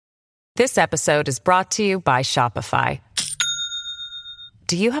This episode is brought to you by Shopify.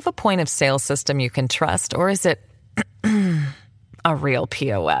 Do you have a point of sale system you can trust, or is it a real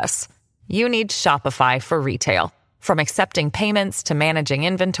POS? You need Shopify for retail. From accepting payments to managing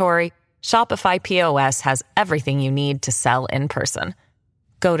inventory, Shopify POS has everything you need to sell in person.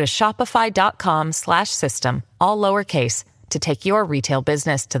 Go to shopify.com/system, all lowercase, to take your retail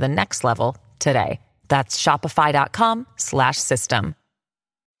business to the next level today. That's shopify.com/system.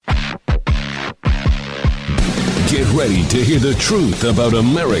 Get ready to hear the truth about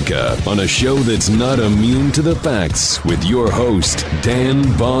America on a show that's not immune to the facts with your host, Dan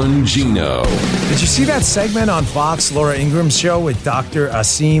Bongino. Did you see that segment on Fox, Laura Ingram's show with Dr.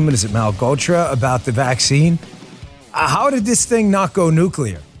 Asim, Malhotra, about the vaccine? How did this thing not go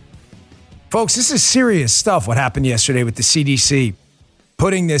nuclear? Folks, this is serious stuff, what happened yesterday with the CDC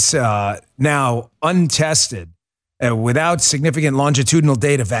putting this now untested, without significant longitudinal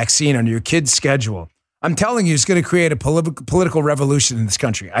data vaccine on your kid's schedule. I'm telling you, it's going to create a political revolution in this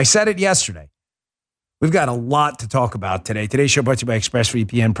country. I said it yesterday. We've got a lot to talk about today. Today's show brought to you by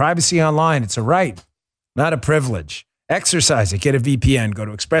ExpressVPN. Privacy online, it's a right, not a privilege. Exercise it. Get a VPN. Go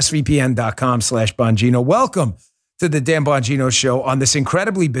to expressvpn.com/Bongino. Welcome to the Dan Bongino Show on this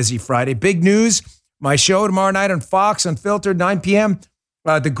incredibly busy Friday. Big news, my show tomorrow night on Fox, Unfiltered, 9 p.m.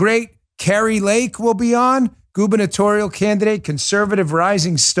 The great Carrie Lake will be on, gubernatorial candidate, conservative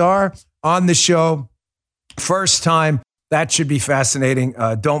rising star on the show. First time. That should be fascinating.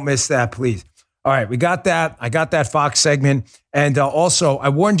 Don't miss that, please. All right, we got that. I got that Fox segment. And also, I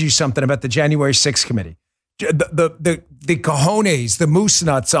warned you something about the January 6th committee. The cojones, the moose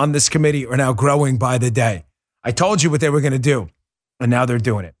nuts on this committee are now growing by the day. I told you what they were going to do, and now they're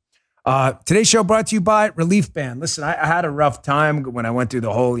doing it. Today's show brought to you by Relief Band. Listen, I had a rough time when I went through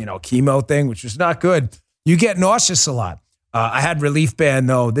the whole, chemo thing, which was not good. You get nauseous a lot. I had Relief Band,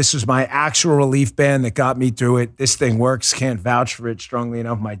 though. This was my actual Relief Band that got me through it. This thing works. Can't vouch for it strongly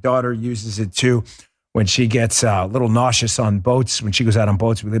enough. My daughter uses it, too, when she gets a little nauseous on boats. When she goes out on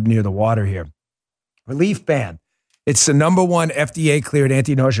boats, we live near the water here. Relief Band. It's the #1 FDA-cleared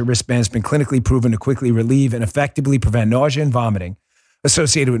anti-nausea wristband. It's been clinically proven to quickly relieve and effectively prevent nausea and vomiting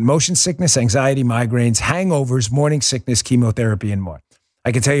associated with motion sickness, anxiety, migraines, hangovers, morning sickness, chemotherapy, and more.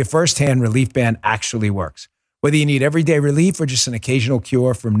 I can tell you firsthand, Relief Band actually works. Whether you need everyday relief or just an occasional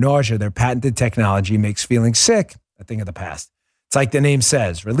cure from nausea, their patented technology makes feeling sick a thing of the past. It's like the name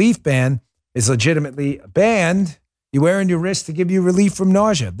says, Relief Band is legitimately a band you wear on your wrist to give you relief from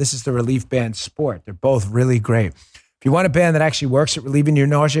nausea. This is the Relief Band Sport. They're both really great. If you want a band that actually works at relieving your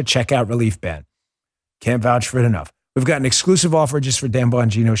nausea, check out Relief Band. Can't vouch for it enough. We've got an exclusive offer just for Dan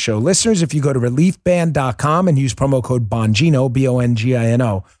Bongino Show listeners. If you go to reliefband.com and use promo code Bongino,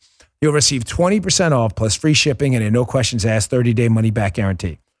 Bongino, you'll receive 20% off plus free shipping and a no questions asked 30-day money-back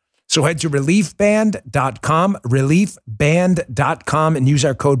guarantee. So head to reliefband.com, reliefband.com, and use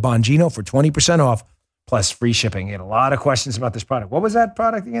our code Bongino for 20% off plus free shipping. You had a lot of questions about this product. What was that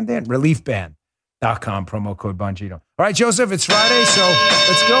product again, Dan? Reliefband.com, promo code Bongino. All right, Joseph, it's Friday, so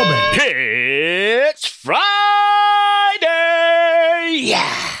let's go, baby. It's Friday!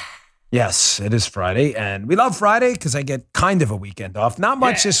 Yeah! Yes, it is Friday, and we love Friday because I get kind of a weekend off. Not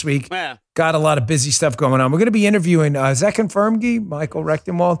much this week. Yeah. Got a lot of busy stuff going on. We're going to be interviewing, is that confirmed, Guy? Michael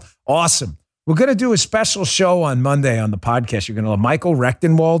Rechtenwald? Awesome. We're going to do a special show on Monday on the podcast. You're going to love Michael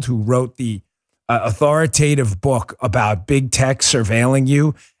Rechtenwald, who wrote the authoritative book about big tech surveilling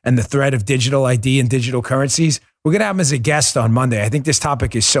you and the threat of digital ID and digital currencies. We're going to have him as a guest on Monday. I think this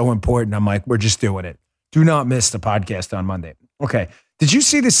topic is so important. I'm like, we're just doing it. Do not miss the podcast on Monday. Okay. Did you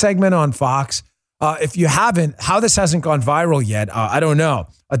see the segment on Fox? If you haven't, how this hasn't gone viral yet, I don't know.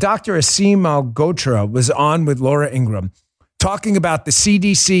 Dr. Asim Malhotra was on with Laura Ingram talking about the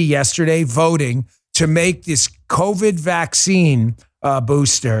CDC yesterday voting to make this COVID vaccine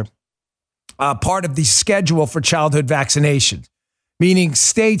booster part of the schedule for childhood vaccinations, meaning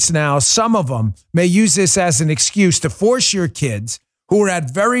states now, some of them may use this as an excuse to force your kids who are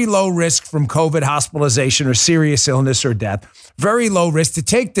at very low risk from COVID hospitalization or serious illness or death, very low risk, to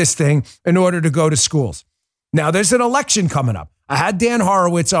take this thing in order to go to schools. Now, there's an election coming up. I had Dan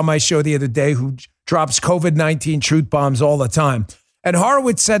Horowitz on my show the other day, who drops COVID-19 truth bombs all the time. And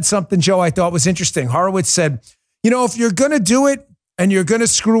Horowitz said something, Joe, I thought was interesting. Horowitz said, if you're going to do it and you're going to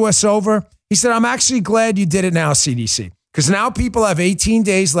screw us over, he said, I'm actually glad you did it now, CDC, because now people have 18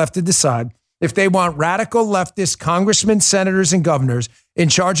 days left to decide if they want radical leftist congressmen, senators, and governors in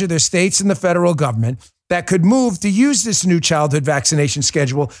charge of their states and the federal government that could move to use this new childhood vaccination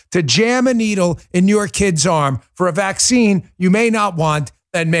schedule to jam a needle in your kid's arm for a vaccine you may not want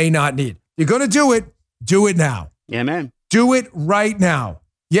and may not need. You're going to do it now. Yeah, man. Do it right now.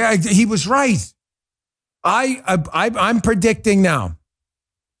 Yeah, he was right. I'm predicting now.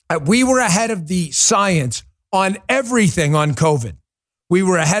 We were ahead of the science on everything on COVID. We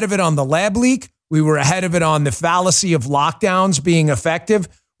were ahead of it on the lab leak. We were ahead of it on the fallacy of lockdowns being effective.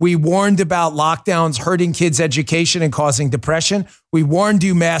 We warned about lockdowns hurting kids' education and causing depression. We warned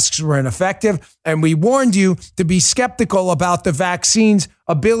you masks were ineffective. And we warned you to be skeptical about the vaccine's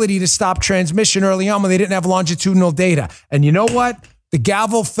ability to stop transmission early on when they didn't have longitudinal data. And you know what? The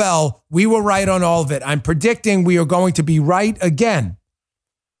gavel fell. We were right on all of it. I'm predicting we are going to be right again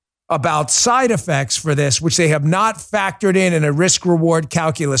about side effects for this, which they have not factored in a risk-reward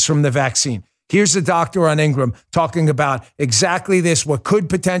calculus from the vaccine. Here's the doctor on Ingram talking about exactly this, what could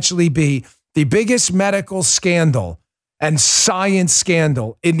potentially be the biggest medical scandal and science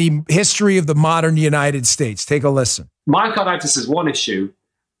scandal in the history of the modern United States. Take a listen. Myocarditis is one issue.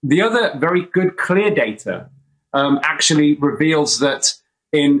 The other very good, clear data actually reveals that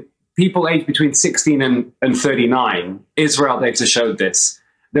in people aged between 16 and 39, Israel data showed this,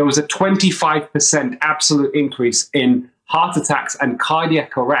 there was a 25% absolute increase in heart attacks and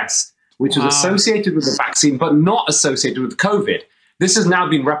cardiac arrest, which was associated with the vaccine, but not associated with COVID. This has now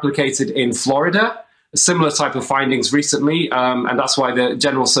been replicated in Florida, a similar type of findings recently, and that's why the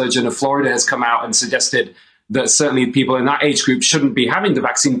general surgeon of Florida has come out and suggested that certainly people in that age group shouldn't be having the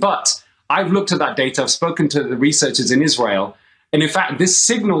vaccine. But I've looked at that data, I've spoken to the researchers in Israel, and in fact, this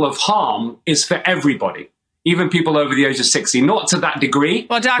signal of harm is for everybody, even people over the age of 60, not to that degree.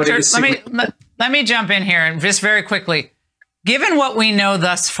 Well, doctor, let me jump in here and just very quickly. Given what we know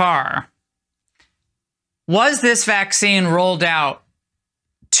thus far, was this vaccine rolled out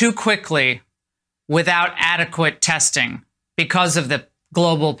too quickly without adequate testing because of the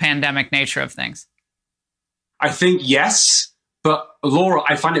global pandemic nature of things? I think yes, but Laura,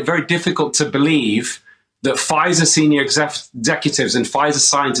 I find it very difficult to believe that Pfizer senior executives and Pfizer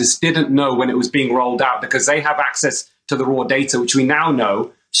scientists didn't know when it was being rolled out, because they have access to the raw data, which we now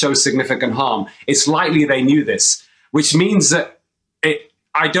know shows significant harm. It's likely they knew this, which means that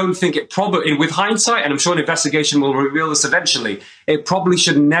I don't think it probably, with hindsight, and I'm sure an investigation will reveal this eventually, it probably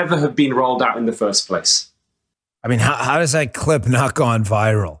should never have been rolled out in the first place. I mean, how does that clip not gone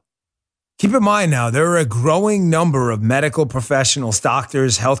viral? Keep in mind now, there are a growing number of medical professionals,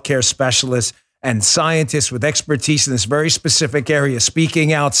 doctors, healthcare specialists, and scientists with expertise in this very specific area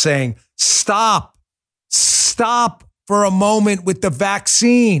speaking out saying, stop for a moment with the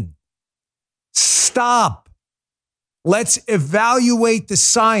vaccine. Stop. Let's evaluate the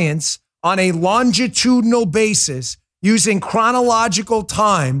science on a longitudinal basis using chronological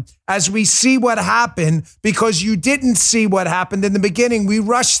time as we see what happened, because you didn't see what happened in the beginning. We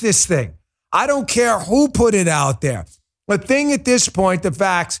rushed this thing. I don't care who put it out there. The thing at this point, the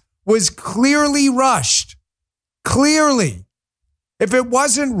vax, was clearly rushed. Clearly. If it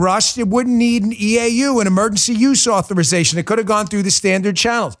wasn't rushed, it wouldn't need an EAU, an emergency use authorization. It could have gone through the standard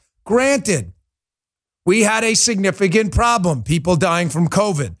channels. Granted, we had a significant problem, people dying from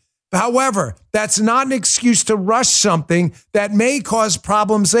COVID. However, that's not an excuse to rush something that may cause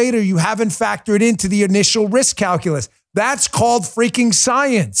problems later you haven't factored into the initial risk calculus. That's called freaking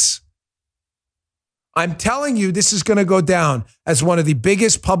science. I'm telling you, this is going to go down as one of the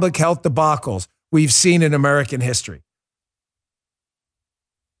biggest public health debacles we've seen in American history.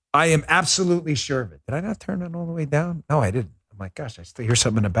 I am absolutely sure of it. Did I not turn it all the way down? No, I didn't. Oh my gosh, I still hear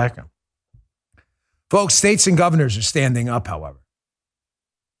something in the background. Folks, states and governors are standing up, however.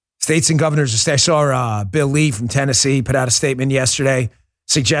 States and governors, I saw Bill Lee from Tennessee put out a statement yesterday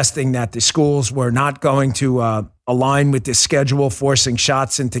suggesting that the schools were not going to align with this schedule, forcing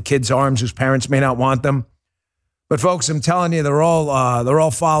shots into kids' arms whose parents may not want them. But folks, I'm telling you, they're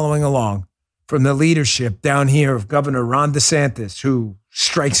all following along from the leadership down here of Governor Ron DeSantis, who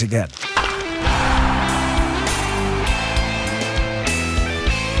strikes again.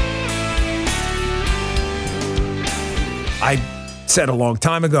 I said a long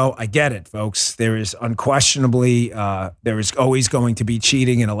time ago, I get it, folks. There is unquestionably, there is always going to be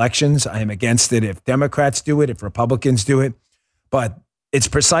cheating in elections. I am against it if Democrats do it, if Republicans do it. But it's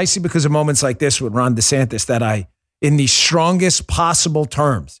precisely because of moments like this with Ron DeSantis that I, in the strongest possible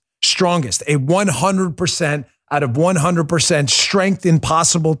terms, a 100% out of 100% strength in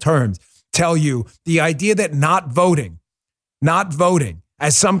possible terms, tell you the idea that not voting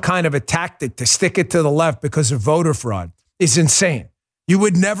as some kind of a tactic to stick it to the left because of voter fraud is insane. You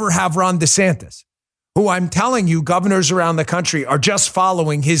would never have Ron DeSantis, who I'm telling you, governors around the country are just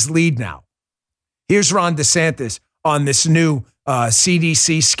following his lead now. Here's Ron DeSantis on this new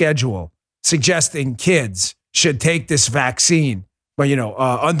CDC schedule suggesting kids should take this vaccine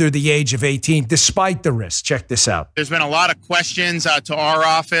under the age of 18, despite the risk. Check this out. There's been a lot of questions to our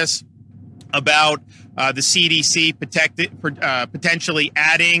office about the CDC potentially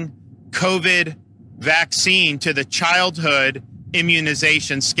adding COVID vaccine to the childhood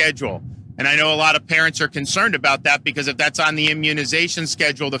immunization schedule. And I know a lot of parents are concerned about that because if that's on the immunization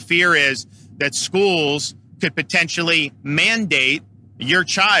schedule, the fear is that schools could potentially mandate your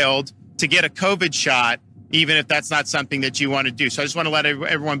child to get a COVID shot, even if that's not something that you want to do. So I just want to let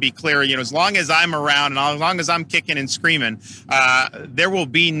everyone be clear, as long as I'm around and as long as I'm kicking and screaming, there will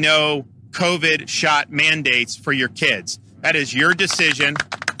be no COVID shot mandates for your kids. That is your decision.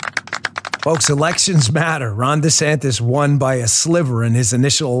 Folks, elections matter. Ron DeSantis won by a sliver in his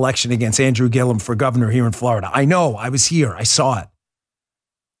initial election against Andrew Gillum for governor here in Florida. I know. I was here. I saw it.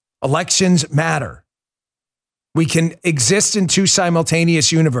 Elections matter. We can exist in two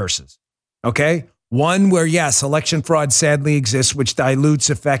simultaneous universes, okay? One where, yes, election fraud sadly exists, which dilutes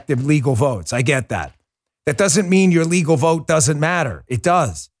effective legal votes. I get that. That doesn't mean your legal vote doesn't matter. It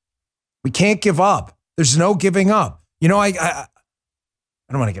does. We can't give up. There's no giving up. I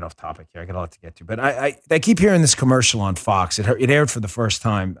don't want to get off topic here. I got a lot to get to. But I keep hearing this commercial on Fox. It aired for the first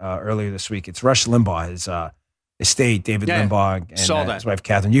time earlier this week. It's Rush Limbaugh, his estate, David Limbaugh, and his wife,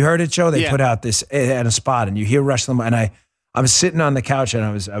 Catherine. You heard it, Joe? They put out this at a spot, and you hear Rush Limbaugh. And I was sitting on the couch, and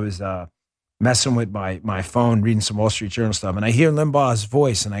I was messing with my phone, reading some Wall Street Journal stuff, and I hear Limbaugh's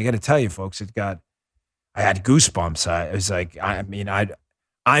voice, and I got to tell you, folks, I had goosebumps. It was like,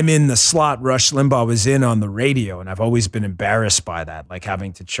 I'm in the slot Rush Limbaugh was in on the radio, and I've always been embarrassed by that, like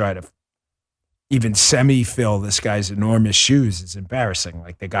having to try to even semi-fill this guy's enormous shoes is embarrassing.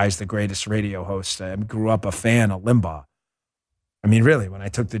 Like the guy's the greatest radio host. I grew up a fan of Limbaugh. I mean, really, when I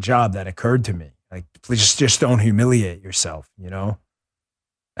took the job, that occurred to me. Like, please just don't humiliate yourself,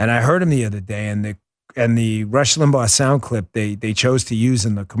 And I heard him the other day, and the Rush Limbaugh sound clip they chose to use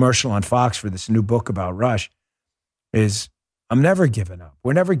in the commercial on Fox for this new book about Rush is, I'm never giving up.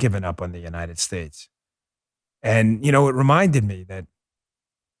 We're never giving up on the United States. And, it reminded me that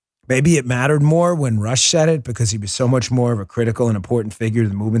maybe it mattered more when Rush said it because he was so much more of a critical and important figure to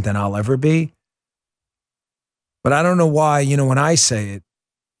the movement than I'll ever be. But I don't know why, when I say it,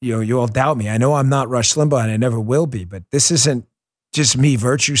 you all doubt me. I know I'm not Rush Limbaugh and I never will be, but this isn't just me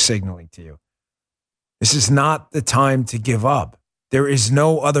virtue signaling to you. This is not the time to give up. There is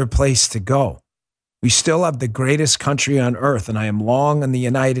no other place to go. We still have the greatest country on earth, and I am long on the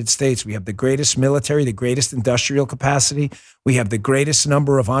United States. We have the greatest military, the greatest industrial capacity. We have the greatest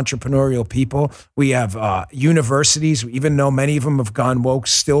number of entrepreneurial people. We have universities, even though many of them have gone woke,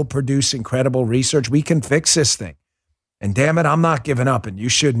 still produce incredible research. We can fix this thing. And damn it, I'm not giving up, and you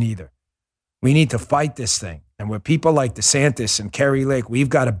shouldn't either. We need to fight this thing. And with people like DeSantis and Kerry Lake, we've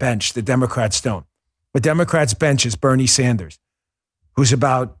got a bench. The Democrats don't. The Democrats' bench is Bernie Sanders, who's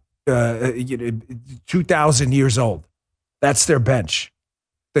about 2,000 years old. That's their bench.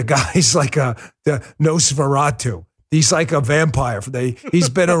 The guy's like the Nosferatu. He's like a vampire. He's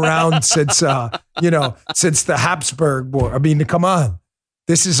been around since since the Habsburg War. I mean, come on.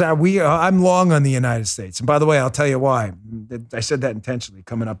 This is how I'm long on the United States. And by the way, I'll tell you why. I said that intentionally,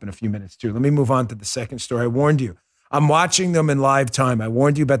 coming up in a few minutes too. Let me move on to the second story. I warned you. I'm watching them in live time. I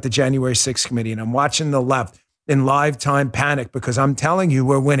warned you about the January 6th committee, and I'm watching the left in live time panic because I'm telling you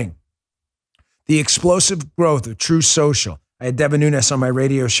we're winning. The explosive growth of True Social. I had Devin Nunes on my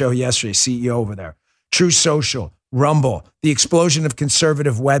radio show yesterday, CEO over there. True Social, Rumble, the explosion of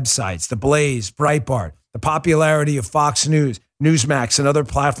conservative websites, The Blaze, Breitbart, the popularity of Fox News, Newsmax, and other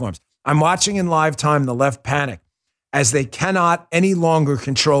platforms. I'm watching in live time the left panic as they cannot any longer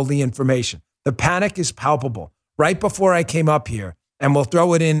control the information. The panic is palpable. Right before I came up here, and we'll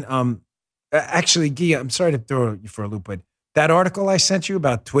throw it in. Actually, Guy, I'm sorry to throw you for a loop, but that article I sent you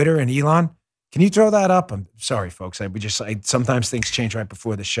about Twitter and Elon, can you throw that up? I'm sorry, folks. Sometimes things change right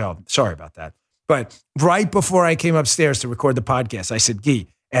before the show. Sorry about that. But right before I came upstairs to record the podcast, I said, Guy,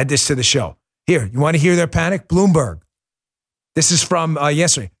 add this to the show. Here, you want to hear their panic? Bloomberg. This is from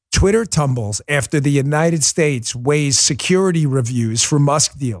yesterday. Twitter tumbles after the United States weighs security reviews for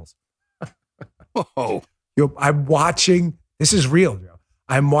Musk deals. Oh. I'm watching. This is real, Joe.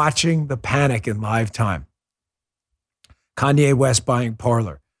 I'm watching the panic in live time. Kanye West buying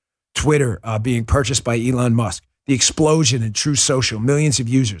Parler. Twitter being purchased by Elon Musk. The explosion in True Social. Millions of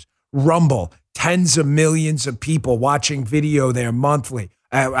users. Rumble. Tens of millions of people watching video there monthly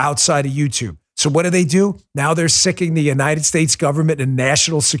outside of YouTube. So what do? Now they're sicking the United States government a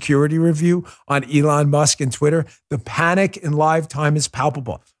national security review on Elon Musk and Twitter. The panic in live time is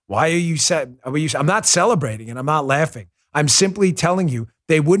palpable. Why are you I'm not celebrating and I'm not laughing. I'm simply telling you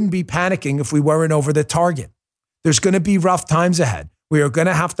they wouldn't be panicking if we weren't over the target. There's going to be rough times ahead. We are going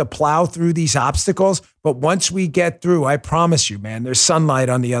to have to plow through these obstacles. But once we get through, I promise you, man, there's sunlight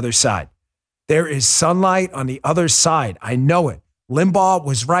on the other side. There is sunlight on the other side. I know it. Limbaugh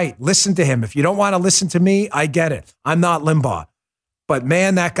was right. Listen to him. If you don't want to listen to me, I get it. I'm not Limbaugh. But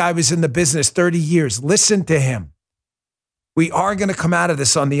man, that guy was in the business 30 years. Listen to him. We are going to come out of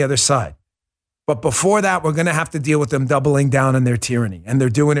this on the other side. But before that, we're going to have to deal with them doubling down on their tyranny. And they're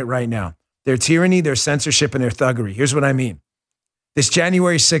doing it right now. Their tyranny, their censorship, and their thuggery. Here's what I mean. This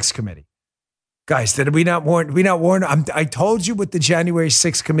January 6th committee. Guys, did we not warn? I told you what the January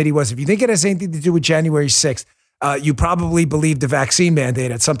 6th committee was. If you think it has anything to do with January 6th, you probably believe the vaccine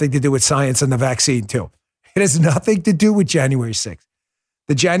mandate had something to do with science and the vaccine too. It has nothing to do with January 6th.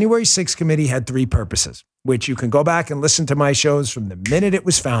 The January 6th committee had 3 purposes, which you can go back and listen to my shows from the minute it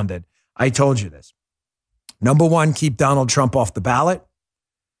was founded. I told you this. Number 1, keep Donald Trump off the ballot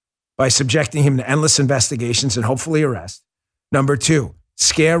by subjecting him to endless investigations and hopefully arrest. Number 2,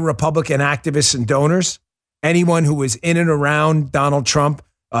 scare Republican activists and donors, anyone who was in and around Donald Trump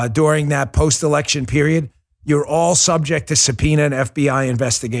during that post-election period. You're all subject to subpoena and FBI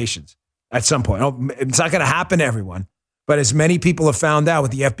investigations at some point. It's not going to happen to everyone, but as many people have found out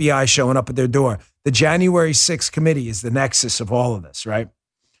with the FBI showing up at their door, the January 6th committee is the nexus of all of this, right?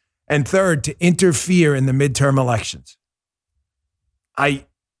 And third, to interfere in the midterm elections.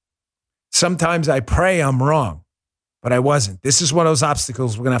 Sometimes I pray I'm wrong, but I wasn't. This is one of those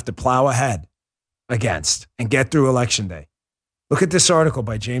obstacles we're going to have to plow ahead against and get through Election Day. Look at this article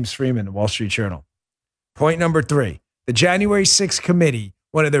by James Freeman in the Wall Street Journal. Point number 3, the January 6th committee,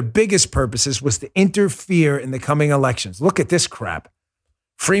 one of their biggest purposes was to interfere in the coming elections. Look at this crap.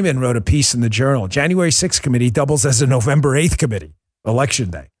 Freeman wrote a piece in the Journal. January 6th committee doubles as a November 8th committee, Election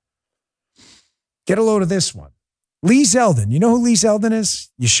Day. Get a load of this one. Lee Zeldin. You know who Lee Zeldin is?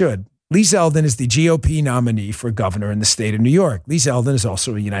 You should. Lee Zeldin is the GOP nominee for governor in the state of New York. Lee Zeldin is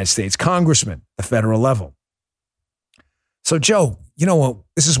also a United States congressman at the federal level. So, Joe, you know what?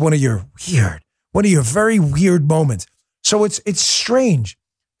 This is one of your very weird moments. So it's strange.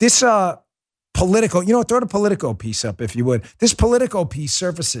 This Politico, throw the Politico piece up if you would. This Politico piece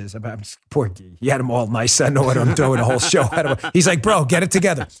surfaces about poor Guy. He had him all nice. I know what I'm doing the whole show. He's like, bro, get it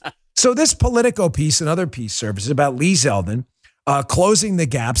together. So this Politico piece, another piece surfaces about Lee Zeldin closing the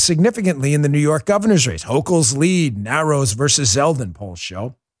gap significantly in the New York governor's race. Hochul's lead narrows versus Zeldin, polls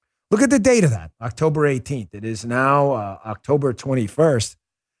show. Look at the date of that, October 18th. It is now October 21st.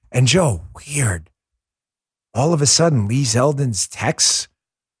 And Joe, weird. All of a sudden, Lee Zeldin's texts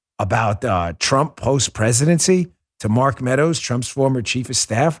about Trump post-presidency to Mark Meadows, Trump's former chief of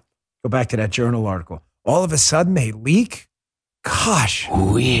staff. Go back to that Journal article. All of a sudden, they leak? Gosh.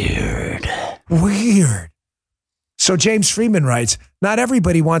 Weird. So James Freeman writes, not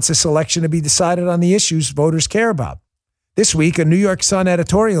everybody wants this election to be decided on the issues voters care about. This week, a New York Sun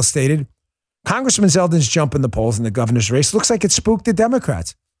editorial stated, Congressman Zeldin's jump in the polls in the governor's race looks like it spooked the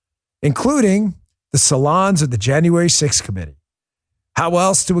Democrats, including the salons of the January 6th committee. How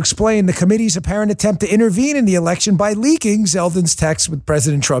else to explain the committee's apparent attempt to intervene in the election by leaking Zeldin's text with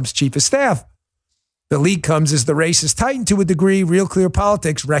President Trump's chief of staff? The leak comes as the race is tightened to a degree Real Clear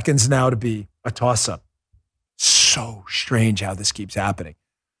Politics reckons now to be a toss-up. So strange how this keeps happening.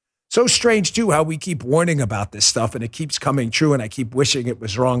 So strange, too, how we keep warning about this stuff and it keeps coming true and I keep wishing it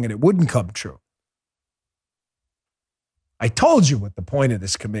was wrong and it wouldn't come true. I told you what the point of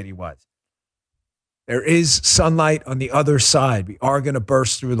this committee was. There is sunlight on the other side. We are going to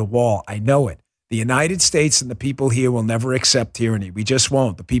burst through the wall. I know it. The United States and the people here will never accept tyranny. We just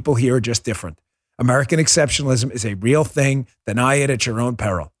won't. The people here are just different. American exceptionalism is a real thing. Deny it at your own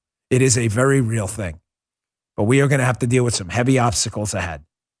peril. It is a very real thing. But we are going to have to deal with some heavy obstacles ahead.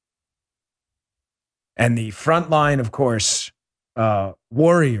 And the front line, of course,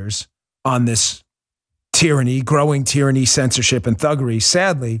 warriors on this tyranny, growing tyranny, censorship, and thuggery,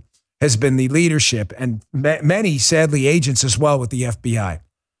 sadly, has been the leadership and many, sadly, agents as well with the FBI.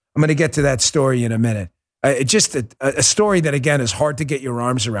 I'm going to get to that story in a minute. Just a story that, again, is hard to get your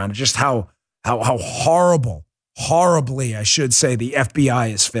arms around. Just how horribly, I should say, the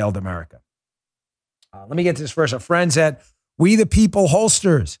FBI has failed America. Let me get to this first. Our friends at We the People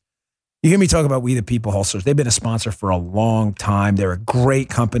Holsters. You hear me talk about We the People Holsters. They've been a sponsor for a long time. They're a great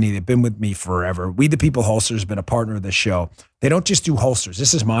company. They've been with me forever. We the People Holsters has been a partner of the show. They don't just do holsters.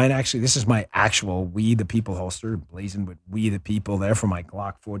 This is mine, actually. This is my actual We the People holster, blazing with We the People there for my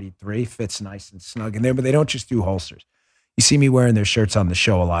Glock 43. Fits nice and snug in there, but they don't just do holsters. You see me wearing their shirts on the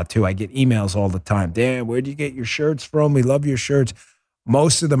show a lot, too. I get emails all the time. Dan, where'd you get your shirts from? We love your shirts.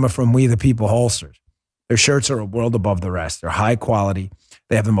 Most of them are from We the People holsters. Their shirts are a world above the rest. They're high quality.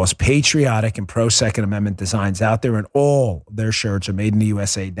 They have the most patriotic and pro-Second Amendment designs out there, and all their shirts are made in the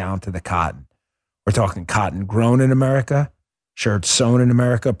USA down to the cotton. We're talking cotton grown in America, shirts sewn in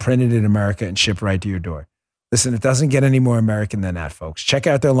America, printed in America, and shipped right to your door. Listen, it doesn't get any more American than that, folks. Check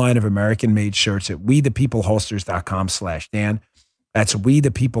out their line of American-made shirts at wethepeopleholsters.com/Dan. That's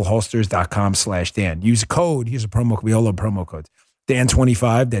wethepeopleholsters.com/Dan. Use a code. Use a promo code. We all love promo codes.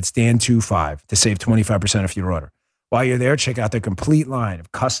 Dan25, that's Dan25, to save 25% off your order. While you're there, check out their complete line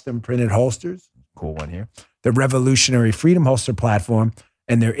of custom printed holsters. Cool one here. Their revolutionary Freedom Holster platform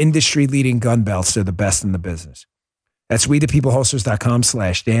and their industry-leading gun belts. They're the best in the business. That's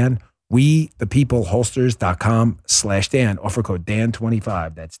wethepeopleholsters.com/Dan. wethepeopleholsters.com/Dan. Offer code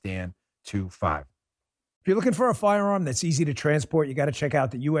Dan25. That's Dan25. If you're looking for a firearm that's easy to transport, you got to check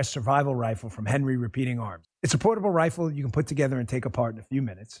out the U.S. Survival Rifle from Henry Repeating Arms. It's a portable rifle you can put together and take apart in a few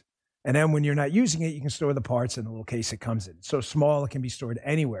minutes. And then when you're not using it, you can store the parts in the little case it comes in. It's so small, it can be stored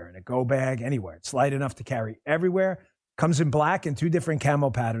anywhere, in a go bag, anywhere. It's light enough to carry everywhere. Comes in black and 2 different camo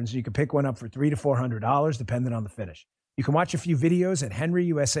patterns. You can pick one up for $300 to $400, depending on the finish. You can watch a few videos at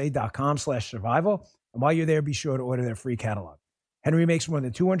henryusa.com/survival. And while you're there, be sure to order their free catalog. Henry makes more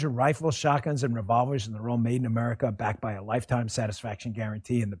than 200 rifles, shotguns, and revolvers, and they're all made in America, backed by a lifetime satisfaction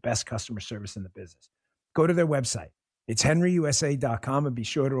guarantee and the best customer service in the business. Go to their website. It's henryusa.com, and be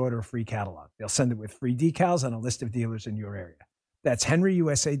sure to order a free catalog. They'll send it with free decals and a list of dealers in your area. That's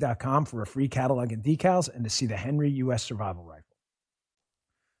henryusa.com for a free catalog and decals and to see the Henry U.S. Survival Rifle.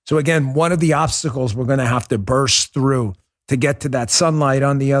 So again, one of the obstacles we're going to have to burst through to get to that sunlight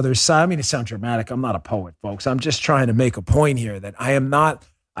on the other side. I mean, it sounds dramatic. I'm not a poet, folks. I'm just trying to make a point here that I am not.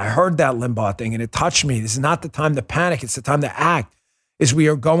 I heard that Limbaugh thing and it touched me. This is not the time to panic. It's the time to act. Is we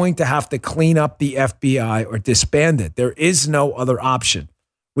are going to have to clean up the FBI or disband it. There is no other option.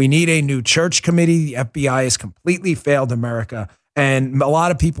 We need a new church committee. The FBI has completely failed America. And a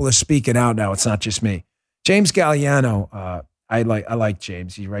lot of people are speaking out now. It's not just me. James Galliano, I like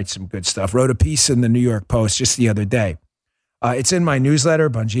James. He writes some good stuff. Wrote a piece in the New York Post just the other day. It's in my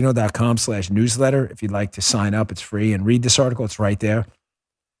newsletter, bongino.com/newsletter. If you'd like to sign up, it's free. And read this article. It's right there.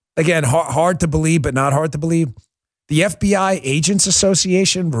 Again, hard to believe, but not hard to believe. The FBI Agents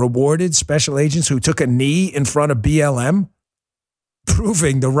Association rewarded special agents who took a knee in front of BLM,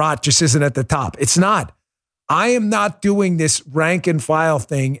 proving the rot just isn't at the top. It's not. I am not doing this rank and file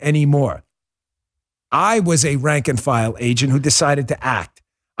thing anymore. I was a rank and file agent who decided to act.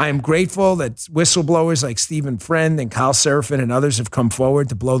 I am grateful that whistleblowers like Stephen Friend and Kyle Seraphin and others have come forward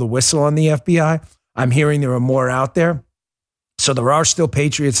to blow the whistle on the FBI. I'm hearing there are more out there. So there are still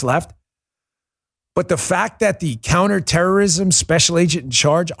patriots left. But the fact that the counterterrorism special agent in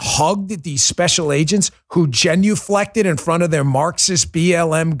charge hugged these special agents who genuflected in front of their Marxist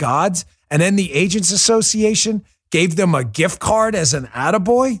BLM gods, and then the Agents Association gave them a gift card as an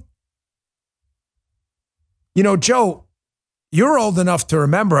attaboy. You know, Joe, you're old enough to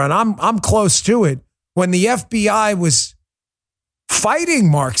remember, and I'm close to it, when the FBI was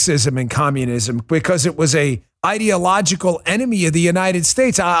fighting Marxism and communism because it was a ideological enemy of the United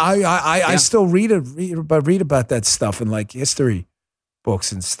States. I still read about that stuff in like history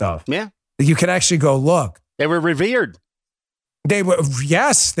books and stuff. Yeah. You can actually go look. They were revered. They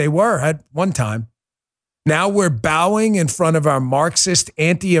were at one time. Now we're bowing in front of our Marxist,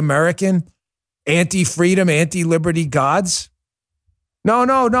 anti-American, anti-freedom, anti-liberty gods.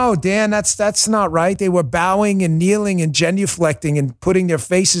 No, Dan, that's not right. They were bowing and kneeling and genuflecting and putting their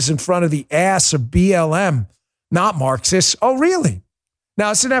faces in front of the ass of BLM. Not Marxists. Oh, really?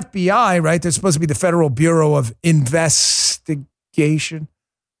 Now, it's an FBI, right? They're supposed to be the Federal Bureau of Investigation.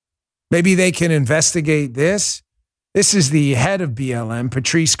 Maybe they can investigate this. This is the head of BLM,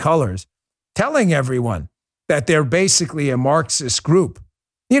 Patrice Cullors, telling everyone that they're basically a Marxist group.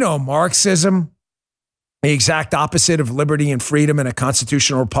 You know, Marxism, the exact opposite of liberty and freedom in a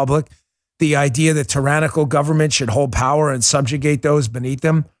constitutional republic. The idea that tyrannical government should hold power and subjugate those beneath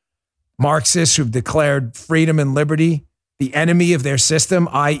them. Marxists who've declared freedom and liberty the enemy of their system,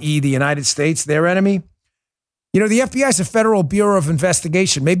 i.e. the United States, their enemy. You know, the FBI is a Federal Bureau of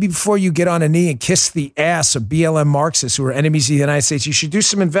Investigation. Maybe before you get on a knee and kiss the ass of BLM Marxists who are enemies of the United States, you should do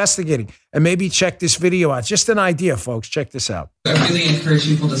some investigating and maybe check this video out. Just an idea, folks. Check this out. I really encourage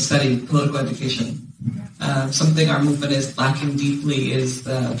people to study political education. Something our movement is lacking deeply is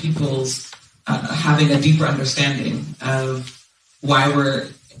people's having a deeper understanding of why we're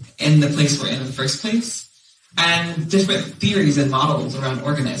in the place we're in the first place, and different theories and models around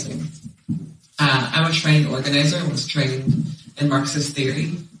organizing. I'm a trained organizer, was trained in Marxist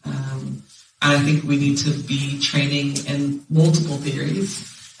theory, and I think we need to be training in multiple theories.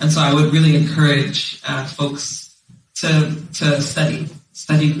 And so I would really encourage folks to study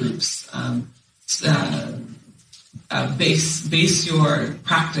study groups. Base your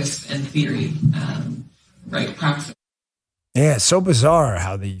practice and theory, right? Practice. Yeah, it's so bizarre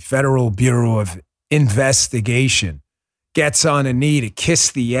how the Federal Bureau of Investigation gets on a knee to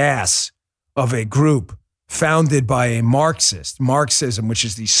kiss the ass of a group founded by a Marxist, Marxism, which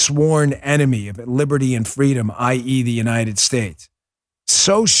is the sworn enemy of liberty and freedom, i.e. the United States.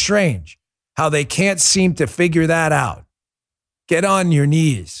 So strange how they can't seem to figure that out. Get on your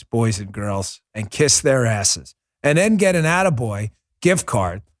knees, boys and girls, and kiss their asses. And then get an attaboy gift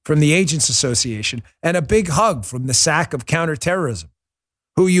card from the Agents Association and a big hug from the SAC of Counterterrorism,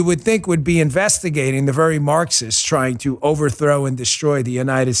 who you would think would be investigating the very Marxists trying to overthrow and destroy the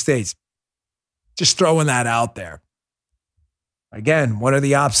United States. Just throwing that out there. Again, what are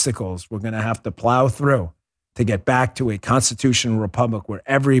the obstacles we're going to have to plow through to get back to a constitutional republic where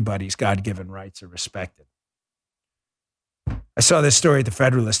everybody's God-given rights are respected? I saw this story at the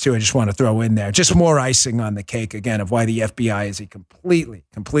Federalist, too. I just want to throw in there. Just more icing on the cake, again, of why the FBI is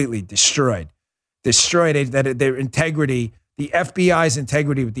completely destroyed. Their integrity, the FBI's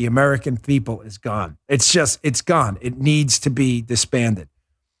integrity with the American people is gone. It's gone. It needs to be disbanded.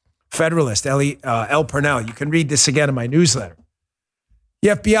 Federalist, L. Purnell. You can read this again in my newsletter. The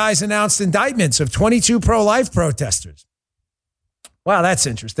FBI's announced indictments of 22 pro-life protesters. Wow, that's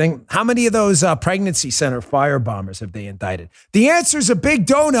interesting. How many of those pregnancy center firebombers have they indicted? The answer is a big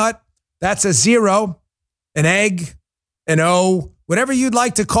donut. That's a 0, an egg, an O, whatever you'd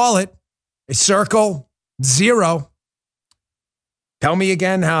like to call it. A circle, 0. Tell me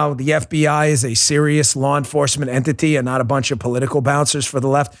again how the FBI is a serious law enforcement entity and not a bunch of political bouncers for the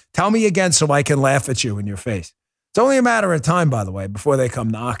left. Tell me again so I can laugh at you in your face. It's only a matter of time, by the way, before they come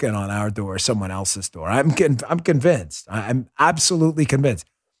knocking on our door or someone else's door. I'm convinced. I'm absolutely convinced.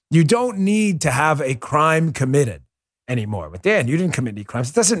 You don't need to have a crime committed anymore. But Dan, you didn't commit any crimes.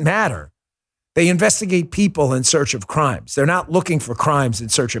 It doesn't matter. They investigate people in search of crimes. They're not looking for crimes in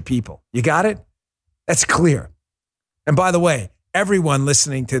search of people. You got it? That's clear. And by the way, everyone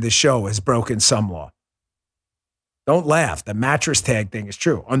listening to the show has broken some law. Don't laugh. The mattress tag thing is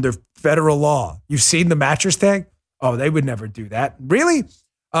true. Under federal law, you've seen the mattress tag? Oh, they would never do that. Really?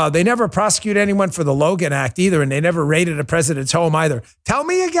 They never prosecute anyone for the Logan Act either, and they never raided a president's home either. Tell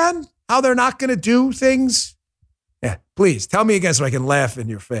me again how they're not going to do things? Yeah, please, tell me again so I can laugh in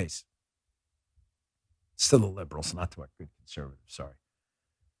your face. Still the liberals, not to our good conservatives. Sorry.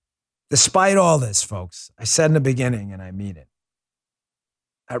 Despite all this, folks, I said in the beginning, and I mean it,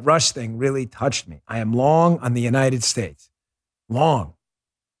 that Rush thing really touched me. I am long on the United States. Long.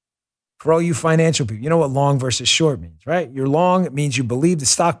 For all you financial people, you know what long versus short means, right? You're long, it means you believe the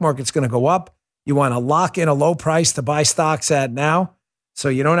stock market's going to go up. You want to lock in a low price to buy stocks at now so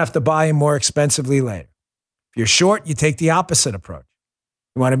you don't have to buy them more expensively later. If you're short, you take the opposite approach.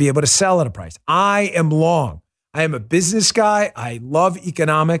 You want to be able to sell at a price. I am long. I am a business guy. I love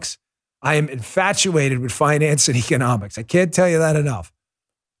economics. I am infatuated with finance and economics. I can't tell you that enough.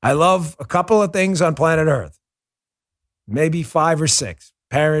 I love a couple of things on planet Earth, maybe 5 or 6,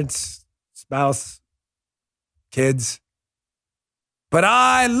 parents, spouse, kids. But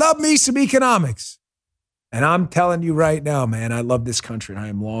I love me some economics. And I'm telling you right now, man, I love this country and I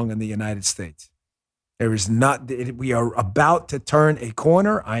am long in the United States. We are about to turn a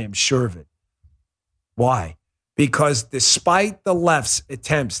corner. I am sure of it. Why? Because despite the left's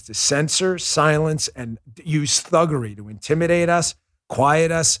attempts to censor, silence, and use thuggery to intimidate us,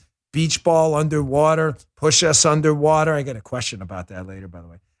 quiet us, beach ball underwater, push us underwater. I got a question about that later, by the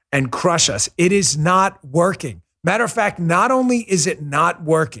way. And crush us. It is not working. Matter of fact, not only is it not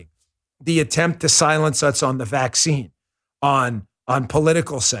working, the attempt to silence us on the vaccine, on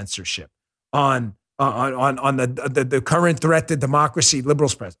political censorship, on the current threat to democracy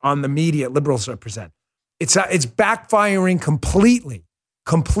liberals present, on the media liberals represent. It's backfiring completely.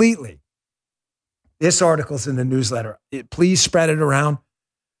 This article's in the newsletter. Please spread it around.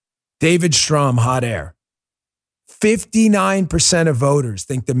 David Strom, Hot Air. 59% of voters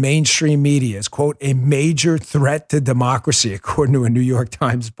think the mainstream media is, quote, a major threat to democracy, according to a New York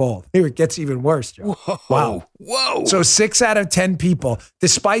Times poll. Here, it gets even worse, Joe. Whoa. Wow. So 6 out of 10 people,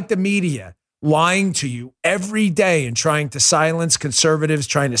 despite the media lying to you every day and trying to silence conservatives,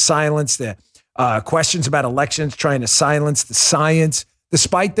 trying to silence the questions about elections, trying to silence the science,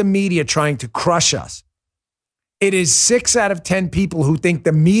 despite the media trying to crush us. It is 6 out of 10 people who think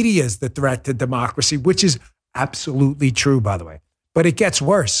the media is the threat to democracy, which is absolutely true, by the way. But it gets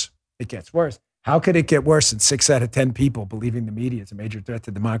worse. It gets worse. How could it get worse than 6 out of 10 people believing the media is a major threat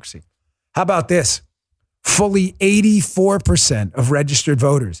to democracy? How about this? Fully 84% of registered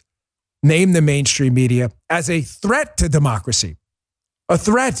voters name the mainstream media as a threat to democracy. a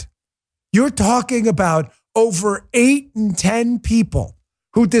threat. You're talking about over 8 in 10 people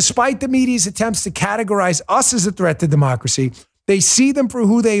who, despite the media's attempts to categorize us as a threat to democracy, they see them for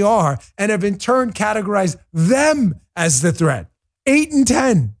who they are and have in turn categorized them as the threat. 8 in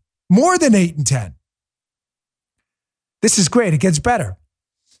 10, more than 8 in 10. This is great. It gets better.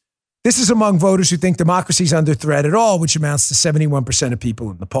 This is among voters who think democracy is under threat at all, which amounts to 71% of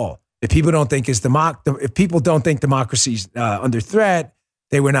people in the poll. If people don't think democracy is under threat,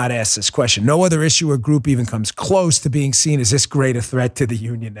 they were not asked this question. No other issue or group even comes close to being seen as this great a threat to the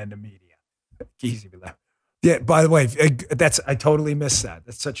union and the media. Easy to laugh. Yeah, by the way, I totally missed that.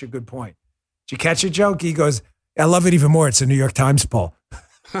 That's such a good point. Did you catch a joke? He goes, I love it even more. It's a New York Times poll.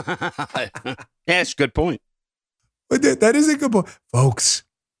 Yeah, it's a good point. That is a good point. Folks,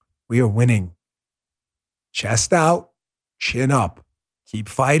 we are winning. Chest out, chin up. Keep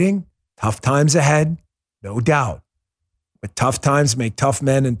fighting. Tough times ahead, no doubt. But tough times make tough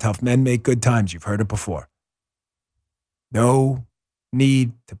men, and tough men make good times. You've heard it before. No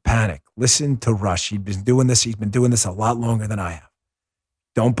need to panic. Listen to Rush. He's been doing this a lot longer than I have.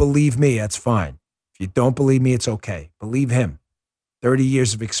 Don't believe me, that's fine. If you don't believe me, it's okay. Believe him. 30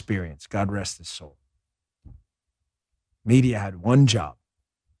 years of experience. God rest his soul. Media had one job,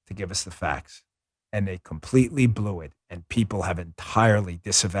 to give us the facts, and they completely blew it, and people have entirely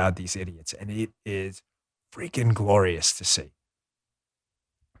disavowed these idiots, and it is freaking glorious to see.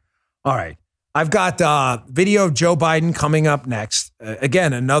 All right. I've got video of Joe Biden coming up next.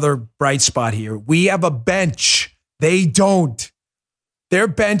 Again, another bright spot here. We have a bench. They don't. Their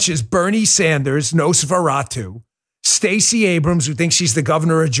bench is Bernie Sanders, Nosferatu, Stacey Abrams, who thinks she's the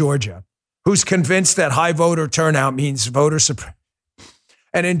governor of Georgia, who's convinced that high voter turnout means voter suppression.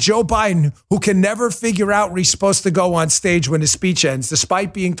 And then Joe Biden, who can never figure out where he's supposed to go on stage when his speech ends,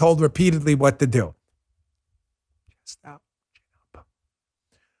 despite being told repeatedly what to do. Stop.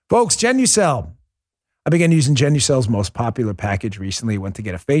 Folks, Genucel. I began using Genucel's most popular package recently. Went to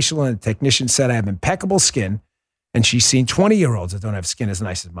get a facial, and the technician said I have impeccable skin, and she's seen 20-year-olds that don't have skin as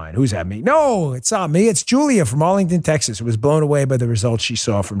nice as mine. Who's that, me? No, it's not me. It's Julia from Arlington, Texas, who was blown away by the results she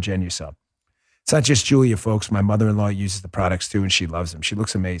saw from Genucel. It's not just Julia, folks. My mother-in-law uses the products too, and she loves them. She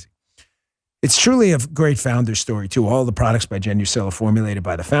looks amazing. It's truly a great founder story, too. All the products by Genucel are formulated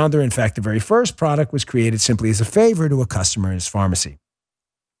by the founder. In fact, the very first product was created simply as a favor to a customer in his pharmacy.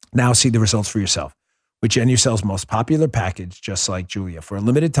 Now see the results for yourself. With Genucel's most popular package, just like Julia. For a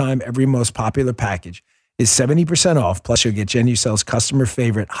limited time, every most popular package is 70% off, plus you'll get Genucel's customer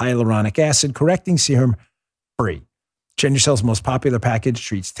favorite hyaluronic acid correcting serum free. Genucel's most popular package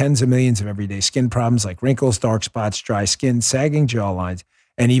treats tens of millions of everyday skin problems like wrinkles, dark spots, dry skin, sagging jawlines,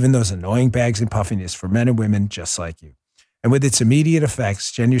 and even those annoying bags and puffiness for men and women just like you. And with its immediate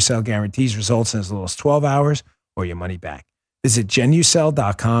effects, Genucel guarantees results in as little as 12 hours or your money back. Visit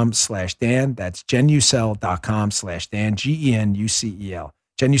Genucel.com/Dan. That's Genucel.com/Dan, Genucel.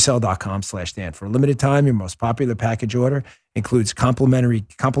 Genucel.com/Dan. For a limited time, your most popular package order includes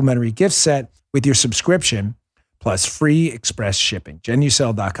complimentary gift set with your subscription, plus free express shipping.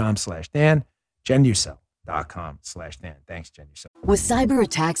 Genucel.com/Dan. Genucel.com/Dan. Thanks, Genucel. With cyber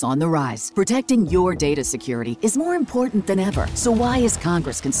attacks on the rise, protecting your data security is more important than ever. So why is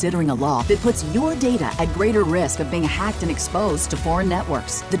Congress considering a law that puts your data at greater risk of being hacked and exposed to foreign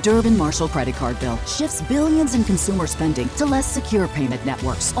networks? The Durbin-Marshall credit card bill shifts billions in consumer spending to less secure payment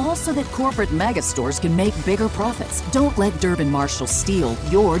networks, all so that corporate mega stores can make bigger profits. Don't let Durbin-Marshall steal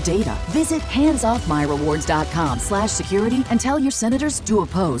your data. Visit handsofmyrewards.com/security and tell your senators to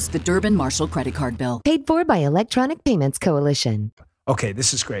oppose the Durbin-Marshall credit card bill. Paid for by Electronic Payments Coalition. Okay,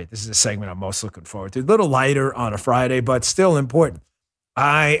 this is great. This is a segment I'm most looking forward to. A little lighter on a Friday, but still important.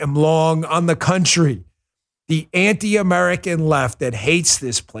 I am long on the country. The anti-American left that hates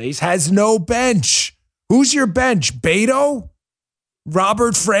this place has no bench. Who's your bench? Beto?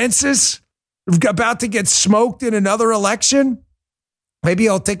 Robert Francis? About to get smoked in another election? Maybe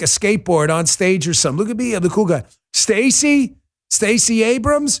I'll take a skateboard on stage or something. Look at me, I'm the cool guy. Stacey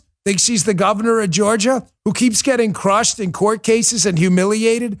Abrams? Thinks she's the governor of Georgia, who keeps getting crushed in court cases and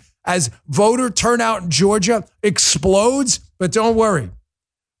humiliated as voter turnout in Georgia explodes. But don't worry.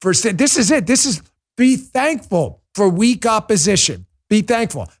 This is it. Be thankful for weak opposition. Be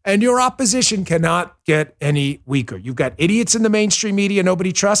thankful. And your opposition cannot get any weaker. You've got idiots in the mainstream media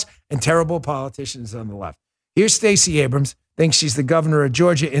nobody trusts and terrible politicians on the left. Here's Stacey Abrams, thinks she's the governor of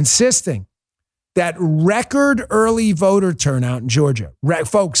Georgia, insisting that record early voter turnout in Georgia.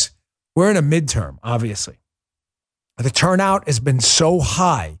 Folks, we're in a midterm, obviously. The turnout has been so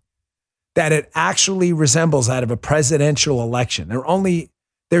high that it actually resembles that of a presidential election. I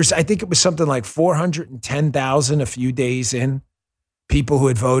think it was something like 410,000 a few days in. people who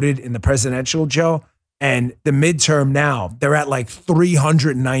had voted in the presidential, Joe, and the midterm now, they're at like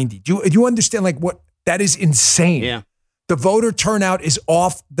 390. Do you understand like what? That is insane. Yeah. The voter turnout is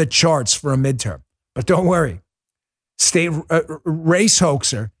off the charts for a midterm. But don't worry. State race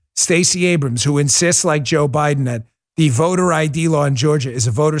hoaxer Stacey Abrams, who insists like Joe Biden that the voter ID law in Georgia is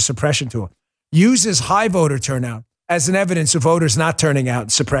a voter suppression tool, uses high voter turnout as an evidence of voters not turning out in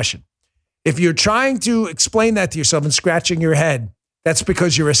suppression. If you're trying to explain that to yourself and scratching your head, that's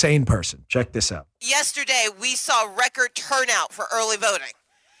because you're a sane person. Check this out. Yesterday, we saw record turnout for early voting.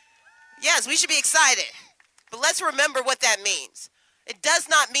 Yes, we should be excited. But let's remember what that means. It does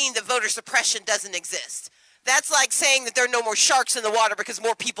not mean that voter suppression doesn't exist. That's like saying that there are no more sharks in the water because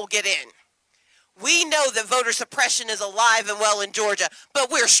more people get in. We know that voter suppression is alive and well in Georgia,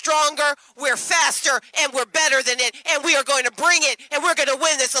 but we're stronger, we're faster, and we're better than it, and we are going to bring it, and we're going to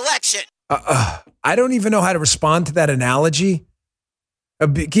win this election. I don't even know how to respond to that analogy.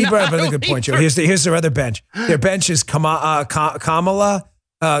 Keep right up with a good point, Joe. Here's their other bench. Their bench is Kamala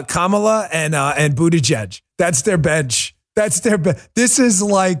and Buttigieg. That's their bench. This is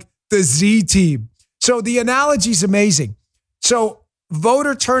like the Z team. So the analogy's amazing. So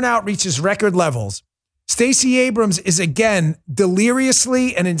voter turnout reaches record levels. Stacey Abrams is again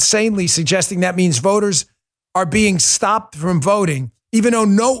deliriously and insanely suggesting that means voters are being stopped from voting, even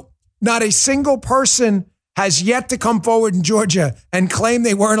though not a single person has yet to come forward in Georgia and claim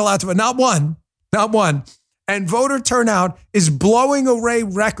they weren't allowed to vote. Not one. And voter turnout is blowing away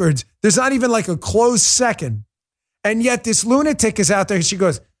records. There's not even like a close second. And yet this lunatic is out there and she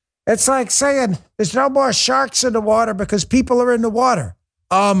goes, it's like saying there's no more sharks in the water because people are in the water.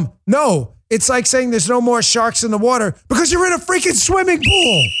 No, it's like saying there's no more sharks in the water because you're in a freaking swimming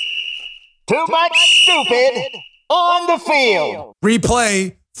pool. Too much stupid on the field.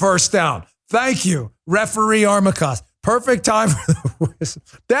 Replay, first down. Thank you, referee Armacost. Perfect time for the whistle.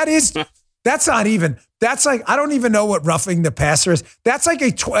 That's like, I don't even know what roughing the passer is. That's like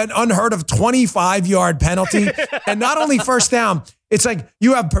an unheard of 25-yard penalty. And not only first down, it's like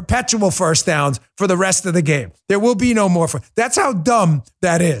you have perpetual first downs for the rest of the game. There will be no more. That's how dumb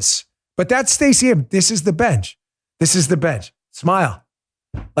that is. But that's Stacey Abrams. This is the bench. Smile.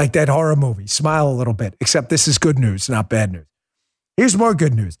 Like that horror movie. Smile a little bit. Except this is good news, not bad news. Here's more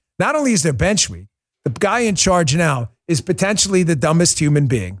good news. Not only is there bench week, the guy in charge now is potentially the dumbest human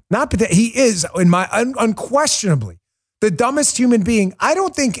being. He is, unquestionably, the dumbest human being, I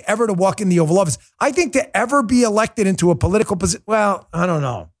don't think, ever to walk in the Oval Office. I think to ever be elected into a political position. Well, I don't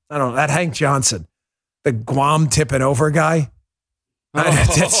know. That Hank Johnson, the Guam tipping over guy.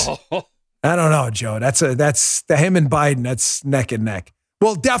 I don't know, Joe. That's the him and Biden. That's neck and neck.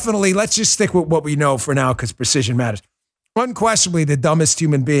 Well, definitely, let's just stick with what we know for now because precision matters. Unquestionably, the dumbest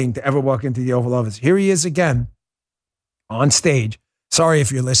human being to ever walk into the Oval Office. Here he is again on stage. Sorry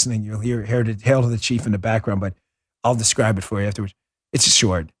if you're listening. You'll hear Hail to the Chief in the background, but I'll describe it for you afterwards. It's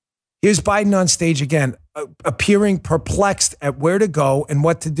short. Here's Biden on stage again, appearing perplexed at where to go and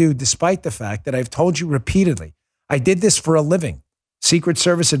what to do, despite the fact that I've told you repeatedly, I did this for a living, Secret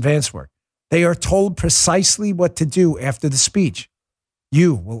Service advance work. They are told precisely what to do after the speech.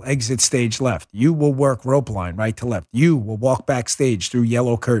 You will exit stage left. You will work rope line right to left. You will walk backstage through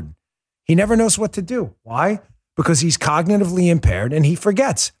yellow curtain. He never knows what to do. Why? Because he's cognitively impaired and he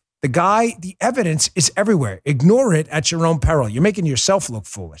forgets. The evidence is everywhere. Ignore it at your own peril. You're making yourself look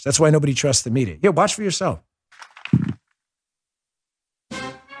foolish. That's why nobody trusts the media. Here, watch for yourself.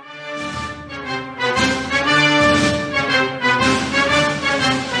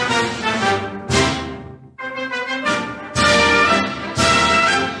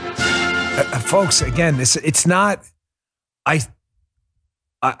 Folks, again, it's not. On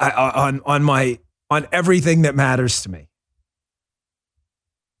everything that matters to me.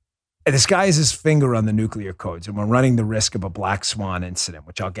 This guy has his finger on the nuclear codes, and we're running the risk of a black swan incident,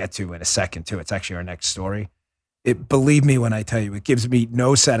 which I'll get to in a second too. It's actually our next story. Believe me when I tell you, it gives me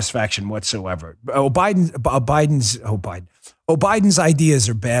no satisfaction whatsoever. Biden's ideas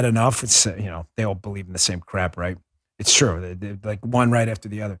are bad enough. It's they all believe in the same crap, right? It's true. They're like one right after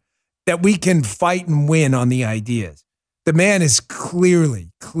the other. That we can fight and win on the ideas. The man is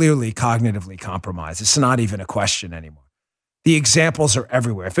clearly cognitively compromised. It's not even a question anymore. The examples are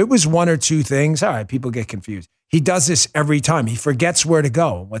everywhere. If it was one or two things, all right, people get confused. He does this every time. He forgets where to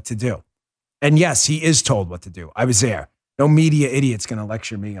go and what to do. And yes, he is told what to do. I was there. No media idiot's going to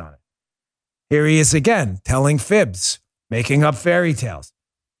lecture me on it. Here he is again, telling fibs, making up fairy tales.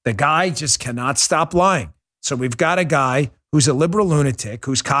 The guy just cannot stop lying. So we've got a guy who's a liberal lunatic,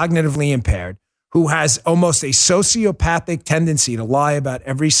 who's cognitively impaired, who has almost a sociopathic tendency to lie about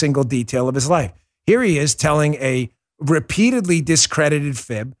every single detail of his life. Here he is telling a repeatedly discredited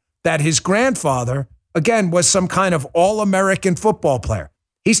fib that his grandfather, again, was some kind of all-American football player.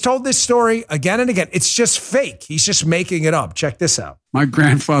 He's told this story again and again. It's just fake. He's just making it up. Check this out. My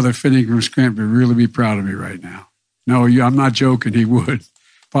grandfather, Finnegan Scamp, would really be proud of me right now. No, I'm not joking. He would.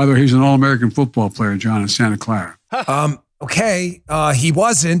 By the way, he's an all-American football player, John, in Santa Clara. Okay, he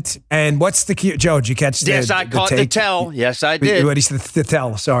wasn't. And what's the key? Joe, did you catch the Yes, I caught the tell. Yes, I did. What is the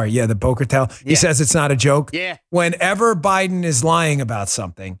tell? Sorry. Yeah, the poker tell. He says it's not a joke. Yeah. Whenever Biden is lying about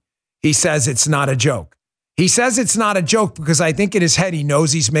something, he says it's not a joke. He says it's not a joke because I think in his head he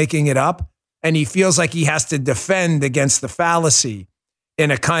knows he's making it up and he feels like he has to defend against the fallacy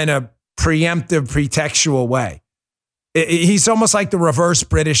in a kind of preemptive, pretextual way. He's almost like the reverse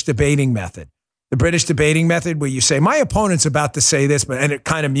British debating method. The British debating method where you say, my opponent's about to say this, and it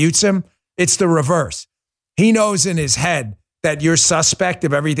kind of mutes him. It's the reverse. He knows in his head that you're suspect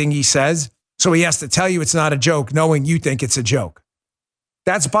of everything he says, so he has to tell you it's not a joke, knowing you think it's a joke.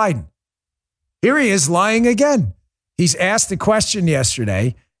 That's Biden. Here he is lying again. He's asked a question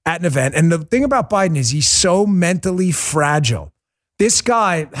yesterday at an event, and the thing about Biden is he's so mentally fragile. This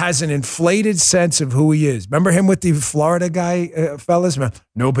guy has an inflated sense of who he is. Remember him with the Florida guy, fellas?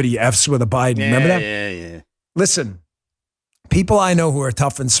 Nobody F's with a Biden. Remember that? Yeah. Listen, people I know who are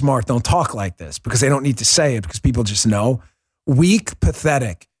tough and smart don't talk like this because they don't need to say it because people just know. Weak,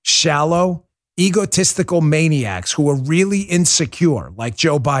 pathetic, shallow, egotistical maniacs who are really insecure, like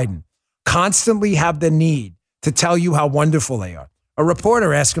Joe Biden, constantly have the need to tell you how wonderful they are. A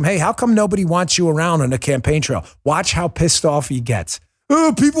reporter asked him, hey, how come nobody wants you around on a campaign trail? Watch how pissed off he gets.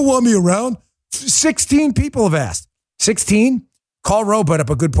 Oh, people want me around. 16 people have asked. 16? Carl Rowe brought up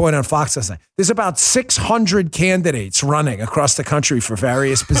a good point on Fox last night. There's about 600 candidates running across the country for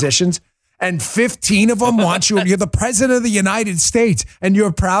various positions, and 15 of them want you. You're the president of the United States, and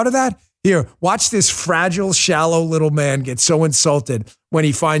you're proud of that? Here, watch this fragile, shallow little man get so insulted when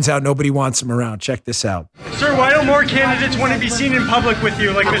he finds out nobody wants him around. Check this out. Sir, why don't more candidates want to be seen in public with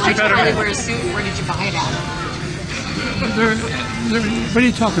you like Mr. Fetterman? Wear a suit. Where did you buy it at? What are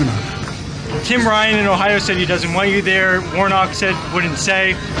you talking about? Tim Ryan in Ohio said he doesn't want you there. Warnock said wouldn't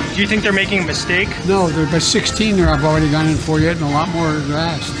say. Do you think they're making a mistake? No, there are 16 there I've already gone in for yet, and a lot more are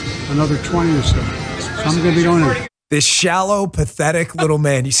asked. Another 20 or so. So I'm going to be going in. This shallow, pathetic little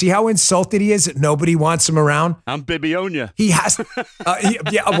man. You see how insulted he is that nobody wants him around? I'm Bibionia. He has.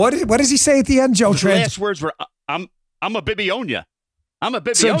 What does he say at the end, Joe? His last words were, I'm a Bibionia. I'm a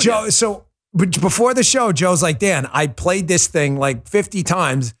Bibionia. So before the show, Joe's like, Dan, I played this thing like 50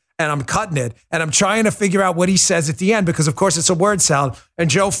 times and I'm cutting it and I'm trying to figure out what he says at the end because, of course, it's a word salad. And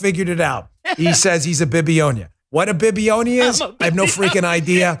Joe figured it out. He says he's a Bibionia. What a Bibionia is, I have no freaking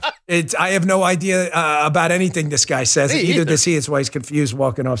idea. I have no idea about anything this guy says. Either does he. It's why he's confused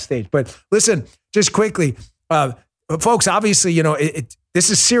walking off stage. But listen, just quickly, folks, obviously, you know, this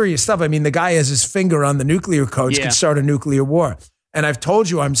is serious stuff. I mean, the guy has his finger on the nuclear codes, could start a nuclear war. And I've told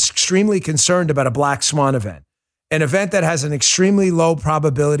you I'm extremely concerned about a black swan event, an event that has an extremely low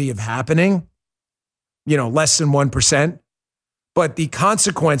probability of happening, you know, less than 1%. But the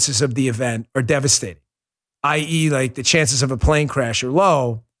consequences of the event are devastating. I.e., like the chances of a plane crash are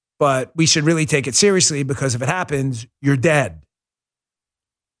low, but we should really take it seriously because if it happens, you're dead.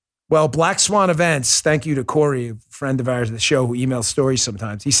 Well, Black Swan events, thank you to Corey, a friend of ours of the show who emails stories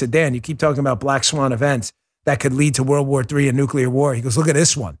sometimes. He said, Dan, you keep talking about Black Swan events that could lead to World War III and nuclear war. He goes, look at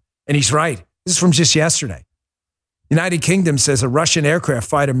this one. And he's right. This is from just yesterday. United Kingdom says a Russian aircraft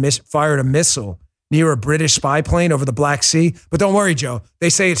fired a missile near a British spy plane over the Black Sea. But don't worry, Joe. They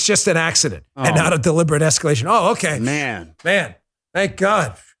say it's just an accident and not a deliberate escalation. Oh, okay. Man. Thank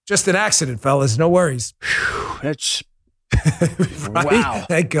God. Just an accident, fellas. No worries. That's right? Wow.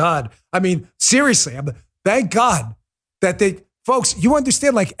 Thank God. I mean, seriously, thank God that folks, you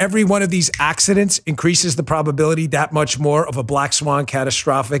understand like every one of these accidents increases the probability that much more of a black swan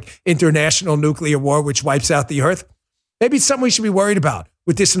catastrophic international nuclear war, which wipes out the earth. Maybe it's something we should be worried about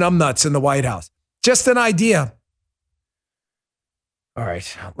with this numbnuts in the White House. Just an idea. All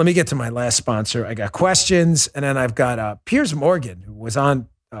right, let me get to my last sponsor. I got questions, and then I've got Piers Morgan, who was on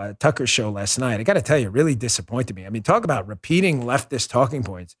Tucker's show last night. I got to tell you, it really disappointed me. I mean, talk about repeating leftist talking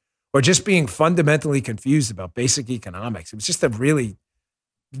points or just being fundamentally confused about basic economics. It was just a really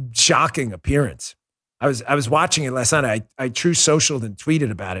shocking appearance. I was watching it last night. I true socialed and tweeted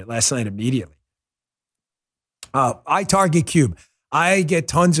about it last night immediately. iTarget Cube. I get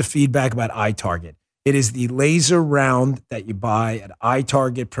tons of feedback about iTarget. It is the laser round that you buy at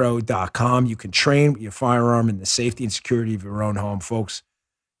itargetpro.com. You can train with your firearm in the safety and security of your own home. Folks,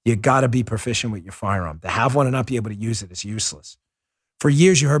 you got to be proficient with your firearm. To have one and not be able to use it is useless. For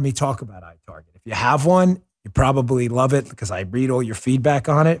years, you heard me talk about iTarget. If you have one, You probably love it because I read all your feedback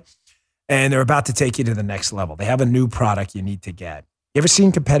on it. And they're about to take you to the next level. They have a new product you need to get. You ever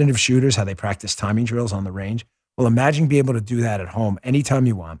seen competitive shooters, how they practice timing drills on the range? Well, imagine being able to do that at home anytime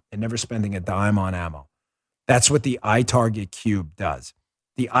you want and never spending a dime on ammo. That's what the iTarget Cube does.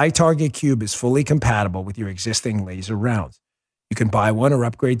 The iTarget Cube is fully compatible with your existing laser rounds. You can buy one or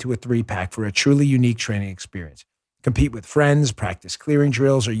upgrade to a 3-pack for a truly unique training experience. Compete with friends, practice clearing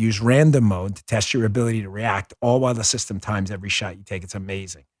drills, or use random mode to test your ability to react, all while the system times every shot you take. It's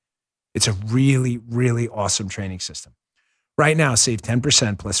amazing. It's a really, really awesome training system. Right now, save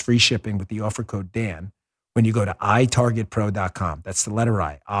 10% plus free shipping with the offer code Dan when you go to itargetpro.com. That's the letter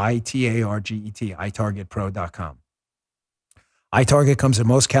I, I-T-A-R-G-E-T, itargetpro.com. iTarget comes in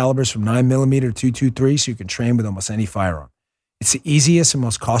most calibers from 9mm to 223, so you can train with almost any firearm. It's the easiest and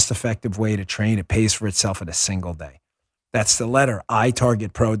most cost-effective way to train. It pays for itself in a single day. That's the letter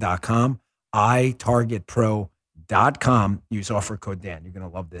itargetpro.com, itargetpro.com. Use offer code Dan. You're going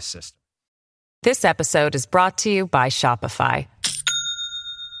to love this system. This episode is brought to you by Shopify.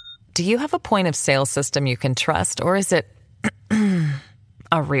 Do you have a point of sale system you can trust, or is it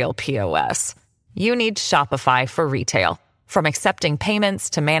a real POS? You need Shopify for retail. From accepting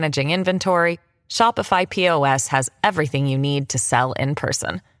payments to managing inventory, Shopify POS has everything you need to sell in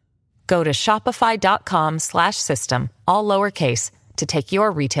person. Go to shopify.com/system, all lowercase, to take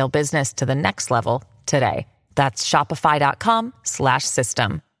your retail business to the next level today. That's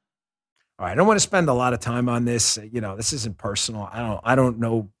shopify.com/system. All right, I don't want to spend a lot of time on this. This isn't personal. I don't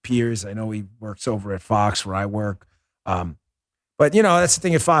know Piers. I know he works over at Fox where I work. But, that's the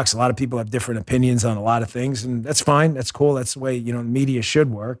thing at Fox. A lot of people have different opinions on a lot of things, and that's fine. That's cool. That's the way, the media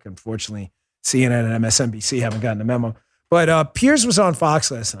should work. Unfortunately, CNN and MSNBC haven't gotten the memo. But Piers was on Fox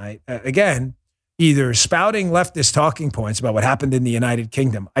last night, again, either spouting leftist talking points about what happened in the United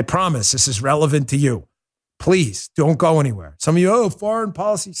Kingdom. I promise this is relevant to you. Please don't go anywhere. Some of you, foreign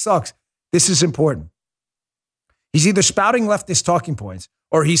policy sucks. This is important. He's either spouting leftist talking points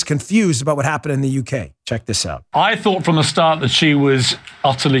or he's confused about what happened in the UK. Check this out. I thought from the start that she was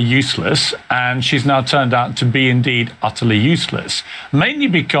utterly useless, and she's now turned out to be indeed utterly useless, mainly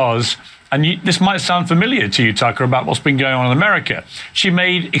because, this might sound familiar to you, Tucker, about what's been going on in America. She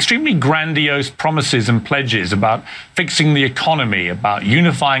made extremely grandiose promises and pledges about fixing the economy, about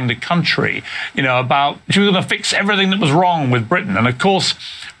unifying the country, about she was going to fix everything that was wrong with Britain. And of course,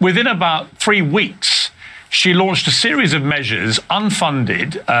 within about 3 weeks, she launched a series of measures,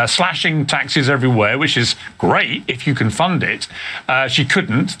 unfunded, slashing taxes everywhere, which is great if you can fund it. She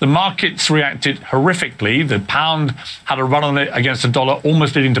couldn't. The markets reacted horrifically. The pound had a run on it against the dollar,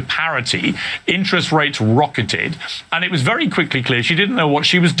 almost leading to parity. Interest rates rocketed. And it was very quickly clear she didn't know what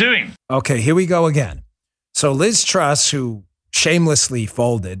she was doing. Okay, here we go again. So Liz Truss, who shamelessly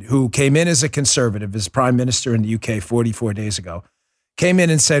folded, who came in as a conservative, as prime minister in the UK 44 days ago, came in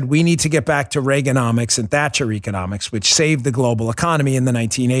and said, we need to get back to Reaganomics and Thatcher economics, which saved the global economy in the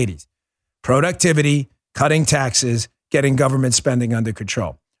 1980s. Productivity, cutting taxes, getting government spending under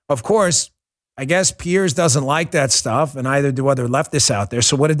control. Of course, I guess Piers doesn't like that stuff, and neither do other leftists out there.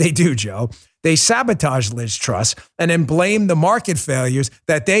 So what did they do, Joe? They sabotaged Liz Truss and then blamed the market failures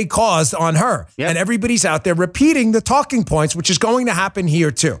that they caused on her. Yep. And everybody's out there repeating the talking points, which is going to happen here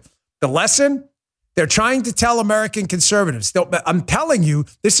too. The lesson? They're trying to tell American conservatives. I'm telling you,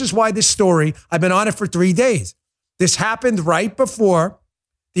 this is why this story, I've been on it for 3 days. This happened right before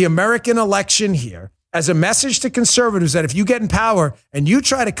the American election here as a message to conservatives that if you get in power and you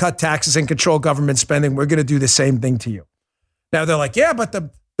try to cut taxes and control government spending, we're going to do the same thing to you. Now they're like, yeah, but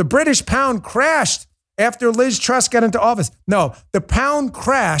the British pound crashed after Liz Truss got into office. No, the pound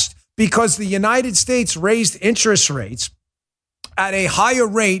crashed because the United States raised interest rates at a higher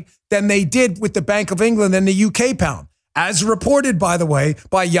rate than they did with the Bank of England and the UK pound. As reported, by the way,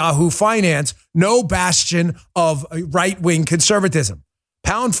 by Yahoo Finance, no bastion of right-wing conservatism.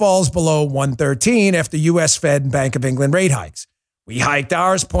 Pound falls below 113 after U.S. Fed and Bank of England rate hikes. We hiked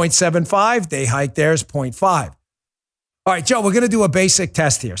ours 0.75. They hiked theirs 0.5. All right, Joe, we're going to do a basic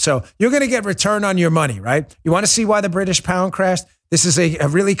test here. So you're going to get return on your money, right? You want to see why the British pound crashed? This is a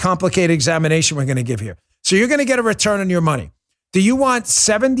really complicated examination we're going to give here. So you're going to get a return on your money. Do you want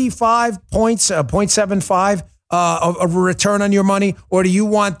 75 points, 0.75 of a return on your money, or do you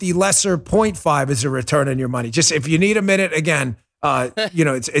want the lesser 0.5 as a return on your money? Just if you need a minute, again,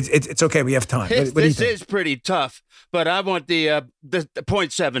 it's okay. We have time. This is pretty tough, but I want the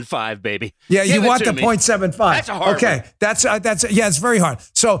 0.75, baby. Yeah, you want the 0.75. That's a hard one. That's it's very hard.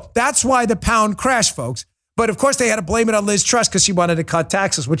 So that's why the pound crashed, folks. But of course, they had to blame it on Liz Truss because she wanted to cut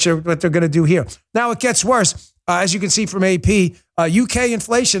taxes, which is what they're going to do here. Now it gets worse. as you can see from AP, UK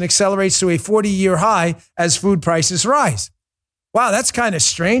inflation accelerates to a 40-year high as food prices rise. Wow, that's kind of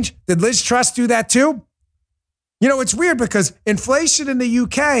strange. Did Liz Truss do that too? You know, it's weird because inflation in the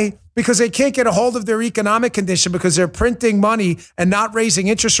UK, because they can't get a hold of their economic condition because they're printing money and not raising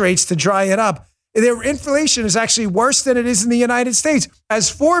interest rates to dry it up, their inflation is actually worse than it is in the United States, as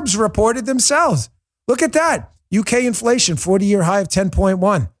Forbes reported themselves. Look at that. UK inflation, 40-year high of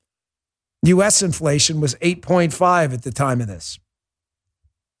 10.1. U.S. inflation was 8.5 at the time of this.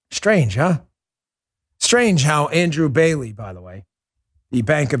 Strange, huh? Strange how Andrew Bailey, by the way, the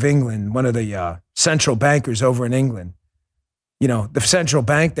Bank of England, one of the central bankers over in England, you know, the central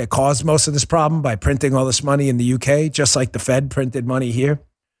bank that caused most of this problem by printing all this money in the UK, just like the Fed printed money here.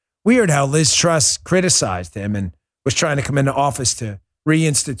 Weird how Liz Truss criticized him and was trying to come into office to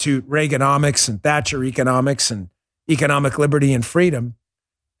reinstitute Reaganomics and Thatcher economics and economic liberty and freedom.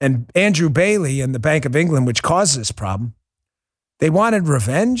 And Andrew Bailey and the Bank of England, which caused this problem, they wanted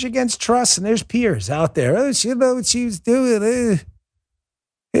revenge against Truss. And there's peers out there. Oh, she know what she was doing.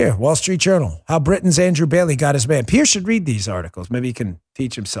 Here, Wall Street Journal, how Britain's Andrew Bailey got his man. Pierce should read these articles. Maybe he can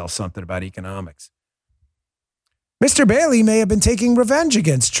teach himself something about economics. Mr. Bailey may have been taking revenge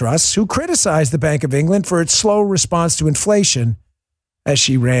against Truss, who criticized the Bank of England for its slow response to inflation as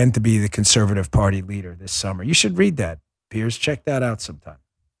she ran to be the Conservative Party leader this summer. You should read that, Piers. Check that out sometime.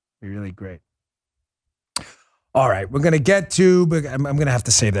 It'd be really great. All right, we're going to get to, I'm going to have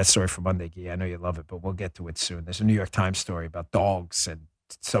to save that story for Monday, Guy. I know you love it, but we'll get to it soon. There's a New York Times story about dogs and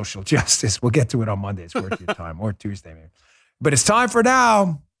social justice. We'll get to it on Monday. It's worth your time, or Tuesday, maybe. But it's time for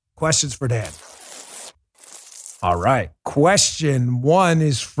now. Questions for Dan. All right. Question 1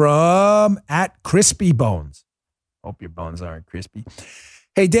 is from @CrispyBones. Hope your bones aren't crispy.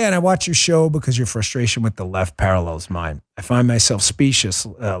 Hey, Dan, I watch your show because your frustration with the left parallels mine. I find myself specious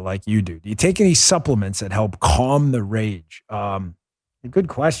like you do. Do you take any supplements that help calm the rage? Good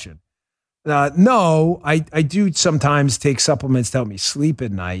question. No, I do sometimes take supplements to help me sleep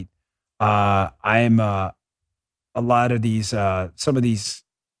at night. I'm a lot of these, some of these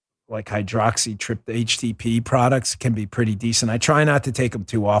like HTP products can be pretty decent. I try not to take them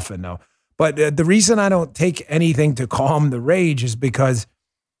too often though. But the reason I don't take anything to calm the rage is because,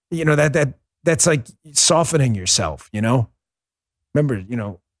 you know, that's like softening yourself, you know? Remember, you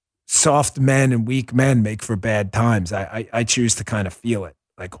know, soft men and weak men make for bad times. I choose to kind of feel it,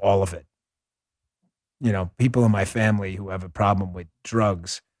 like all of it. You know, people in my family who have a problem with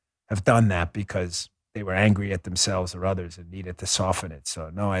drugs have done that because they were angry at themselves or others and needed to soften it.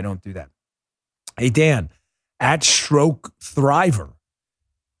 So no, I don't do that. Hey, Dan, @Stroke Thriver.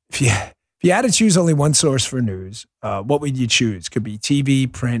 If you had to choose only one source for news, what would you choose? Could be TV,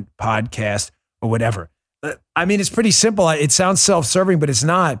 print, podcast, or whatever. I mean, it's pretty simple. It sounds self-serving, but it's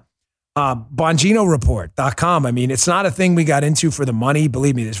not. BonginoReport.com. I mean, it's not a thing we got into for the money.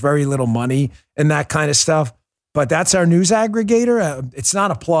 Believe me, there's very little money in that kind of stuff. But that's our news aggregator. It's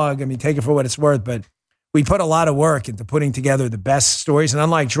not a plug. I mean, take it for what it's worth. But we put a lot of work into putting together the best stories. And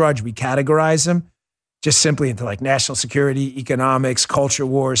unlike Drudge, we categorize them just simply into like national security, economics, culture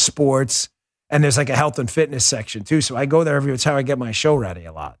wars, sports. And there's like a health and fitness section too. So I go there it's how I get my show ready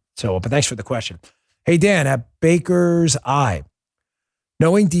a lot. So, but thanks for the question. Hey, Dan, @Baker's Eye.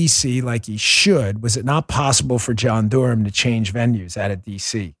 Knowing DC like he should, was it not possible for John Durham to change venues out of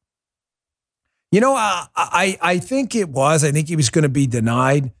DC? You know, I think it was. I think he was going to be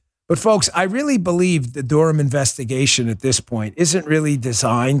denied. But folks, I really believe the Durham investigation at this point isn't really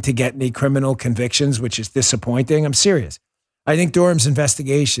designed to get any criminal convictions, which is disappointing. I'm serious. I think Durham's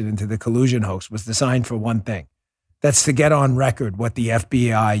investigation into the collusion hoax was designed for one thing. That's to get on record what the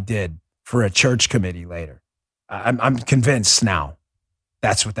FBI did for a church committee later. I'm convinced now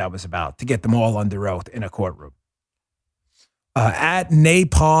that's what that was about, to get them all under oath in a courtroom.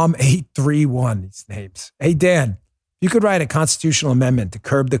 @Napalm831, these names. Hey, Dan, if you could write a constitutional amendment to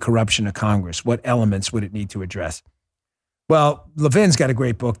curb the corruption of Congress, what elements would it need to address? Well, Levin's got a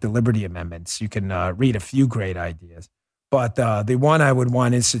great book, The Liberty Amendments. You can read a few great ideas. But the one I would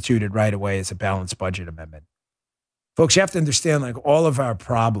want instituted right away is a balanced budget amendment. Folks, you have to understand, like, all of our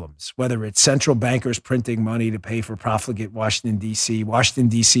problems, whether it's central bankers printing money to pay for profligate Washington, D.C.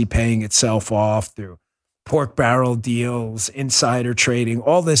 paying itself off through pork barrel deals, insider trading,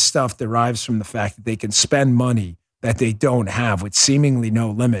 all this stuff derives from the fact that they can spend money that they don't have with seemingly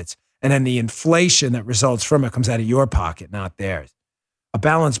no limits. And then the inflation that results from it comes out of your pocket, not theirs. A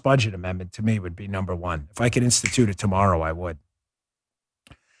balanced budget amendment to me would be number one. If I could institute it tomorrow, I would.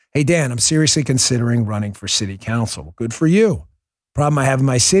 Hey, Dan, I'm seriously considering running for city council. Good for you. Problem I have in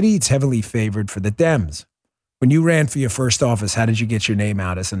my city, it's heavily favored for the Dems. When you ran for your first office, how did you get your name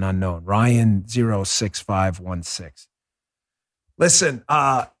out as an unknown? Ryan06516. Listen,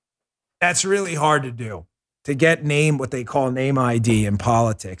 that's really hard to do, to get what they call name ID in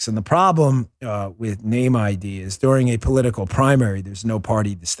politics. And the problem with name ID is during a political primary, there's no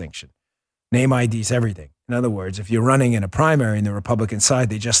party distinction. Name ID is everything. In other words, if you're running in a primary in the Republican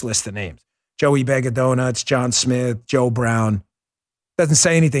side, they just list the names. Joey Bag of Donuts, John Smith, Joe Brown. Doesn't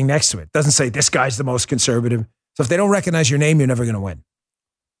say anything next to it. Doesn't say this guy's the most conservative. So if they don't recognize your name, you're never going to win.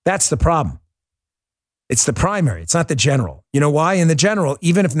 That's the problem. It's the primary. It's not the general. You know why? In the general,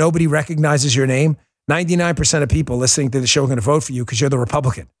 even if nobody recognizes your name, 99% of people listening to the show are going to vote for you because you're the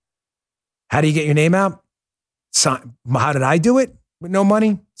Republican. How do you get your name out? How did I do it with no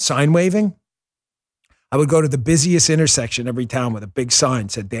money? Sign waving. I would go to the busiest intersection every town with a big sign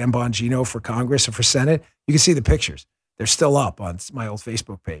that said Dan Bongino for Congress or for Senate. You can see the pictures. They're still up on my old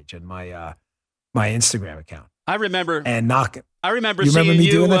Facebook page and my Instagram account. I remember. And knocking. I remember seeing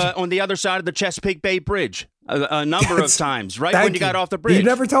you on the other side of the Chesapeake Bay Bridge a number of times, right when you got off the bridge. You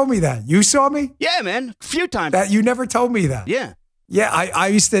never told me that. You saw me? Yeah, man. A few times. You never told me that. Yeah. Yeah, I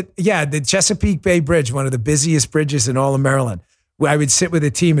used to, the Chesapeake Bay Bridge, one of the busiest bridges in all of Maryland, where I would sit with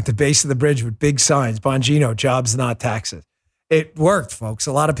a team at the base of the bridge with big signs, Bongino, jobs, not taxes. It worked, folks.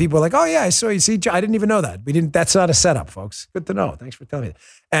 A lot of people were like, oh, yeah, I saw you. See, I didn't even know that. That's not a setup, folks. Good to know. Thanks for telling me that.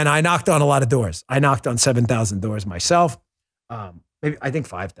 And I knocked on a lot of doors. I knocked on 7,000 doors myself. Maybe I think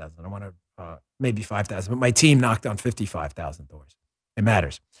 5,000. I want to, maybe 5,000. But my team knocked on 55,000 doors. It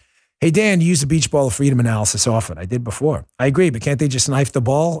matters. Hey, Dan, you use the beach ball of freedom analysis often. I did before. I agree, but can't they just knife the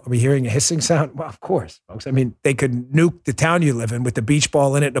ball? Are we hearing a hissing sound? Well, of course, folks. I mean, they could nuke the town you live in with the beach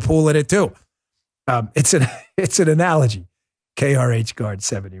ball in it and the pool in it, too. It's an analogy. KRH Guard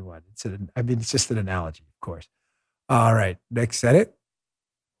 71. It's just an analogy, of course. All right. Next, is that it?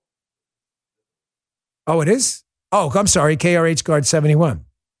 Oh, it is? Oh, I'm sorry. KRH Guard 71.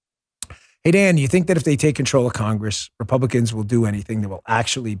 Hey, Dan, do you think that if they take control of Congress, Republicans will do anything that will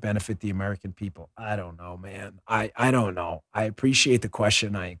actually benefit the American people? I don't know, man. I don't know. I appreciate the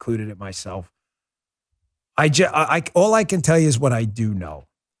question. I included it myself. All I can tell you is what I do know.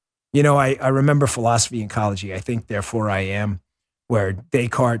 You know, I remember philosophy in college. I think, therefore I am, where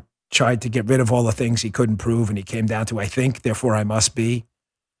Descartes tried to get rid of all the things he couldn't prove, and he came down to I think, therefore I must be.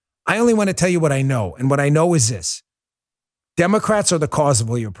 I only want to tell you what I know, and what I know is this. Democrats are the cause of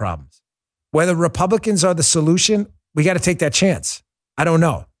all your problems. Whether Republicans are the solution, we got to take that chance. I don't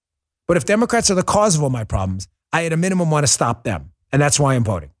know. But if Democrats are the cause of all my problems, I at a minimum want to stop them, and that's why I'm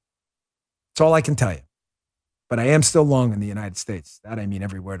voting. That's all I can tell you. But I am still long in the United States. That I mean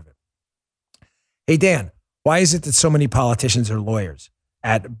every word of it. Hey, Dan, why is it that so many politicians are lawyers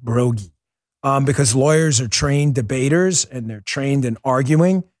at Brogy? Because lawyers are trained debaters and they're trained in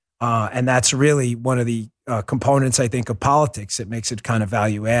arguing. And that's really one of the components, I think, of politics that makes it kind of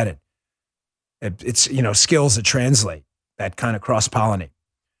value added. It's, skills that translate, that kind of cross-pollinate.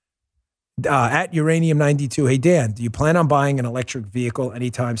 At Uranium 92, hey, Dan, do you plan on buying an electric vehicle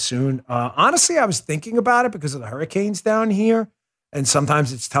anytime soon? Honestly, I was thinking about it because of the hurricanes down here. And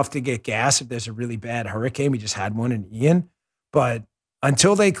sometimes it's tough to get gas if there's a really bad hurricane. We just had one in Ian. But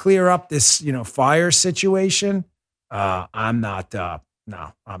until they clear up this, fire situation, I'm not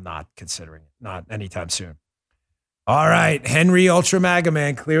considering it. Not anytime soon. All right. Henry Ultra Maga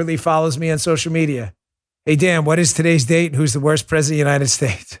Man clearly follows me on social media. Hey, Dan, what is today's date? Who's the worst president of the United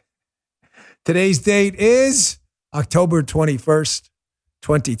States? Today's date is October 21st,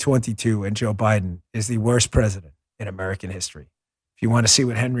 2022. And Joe Biden is the worst president in American history. If you want to see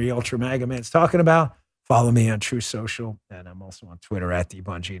what Henry Ultra Maga Man's talking about, follow me on True Social. And I'm also on Twitter at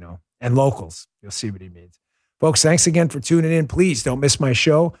DBongino. And locals, you'll see what he means. Folks, thanks again for tuning in. Please don't miss my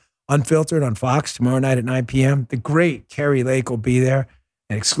show, Unfiltered on Fox, tomorrow night at 9 p.m. The great Carrie Lake will be there.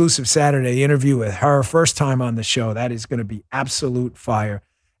 An exclusive Saturday interview with her. First time on the show. That is going to be absolute fire.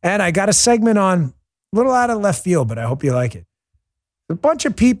 And I got a segment on, a little out of left field, but I hope you like it. A bunch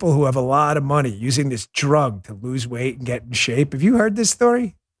of people who have a lot of money using this drug to lose weight and get in shape. Have you heard this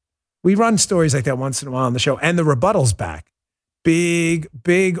story? We run stories like that once in a while on the show. And the rebuttal's back. Big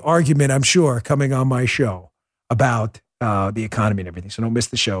argument, I'm sure, coming on my show about the economy and everything. So don't miss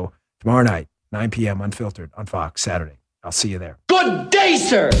the show tomorrow night, 9 p.m. Unfiltered on Fox, Saturday. I'll see you there. Good day,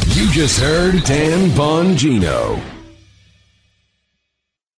 sir. You just heard Dan Bongino.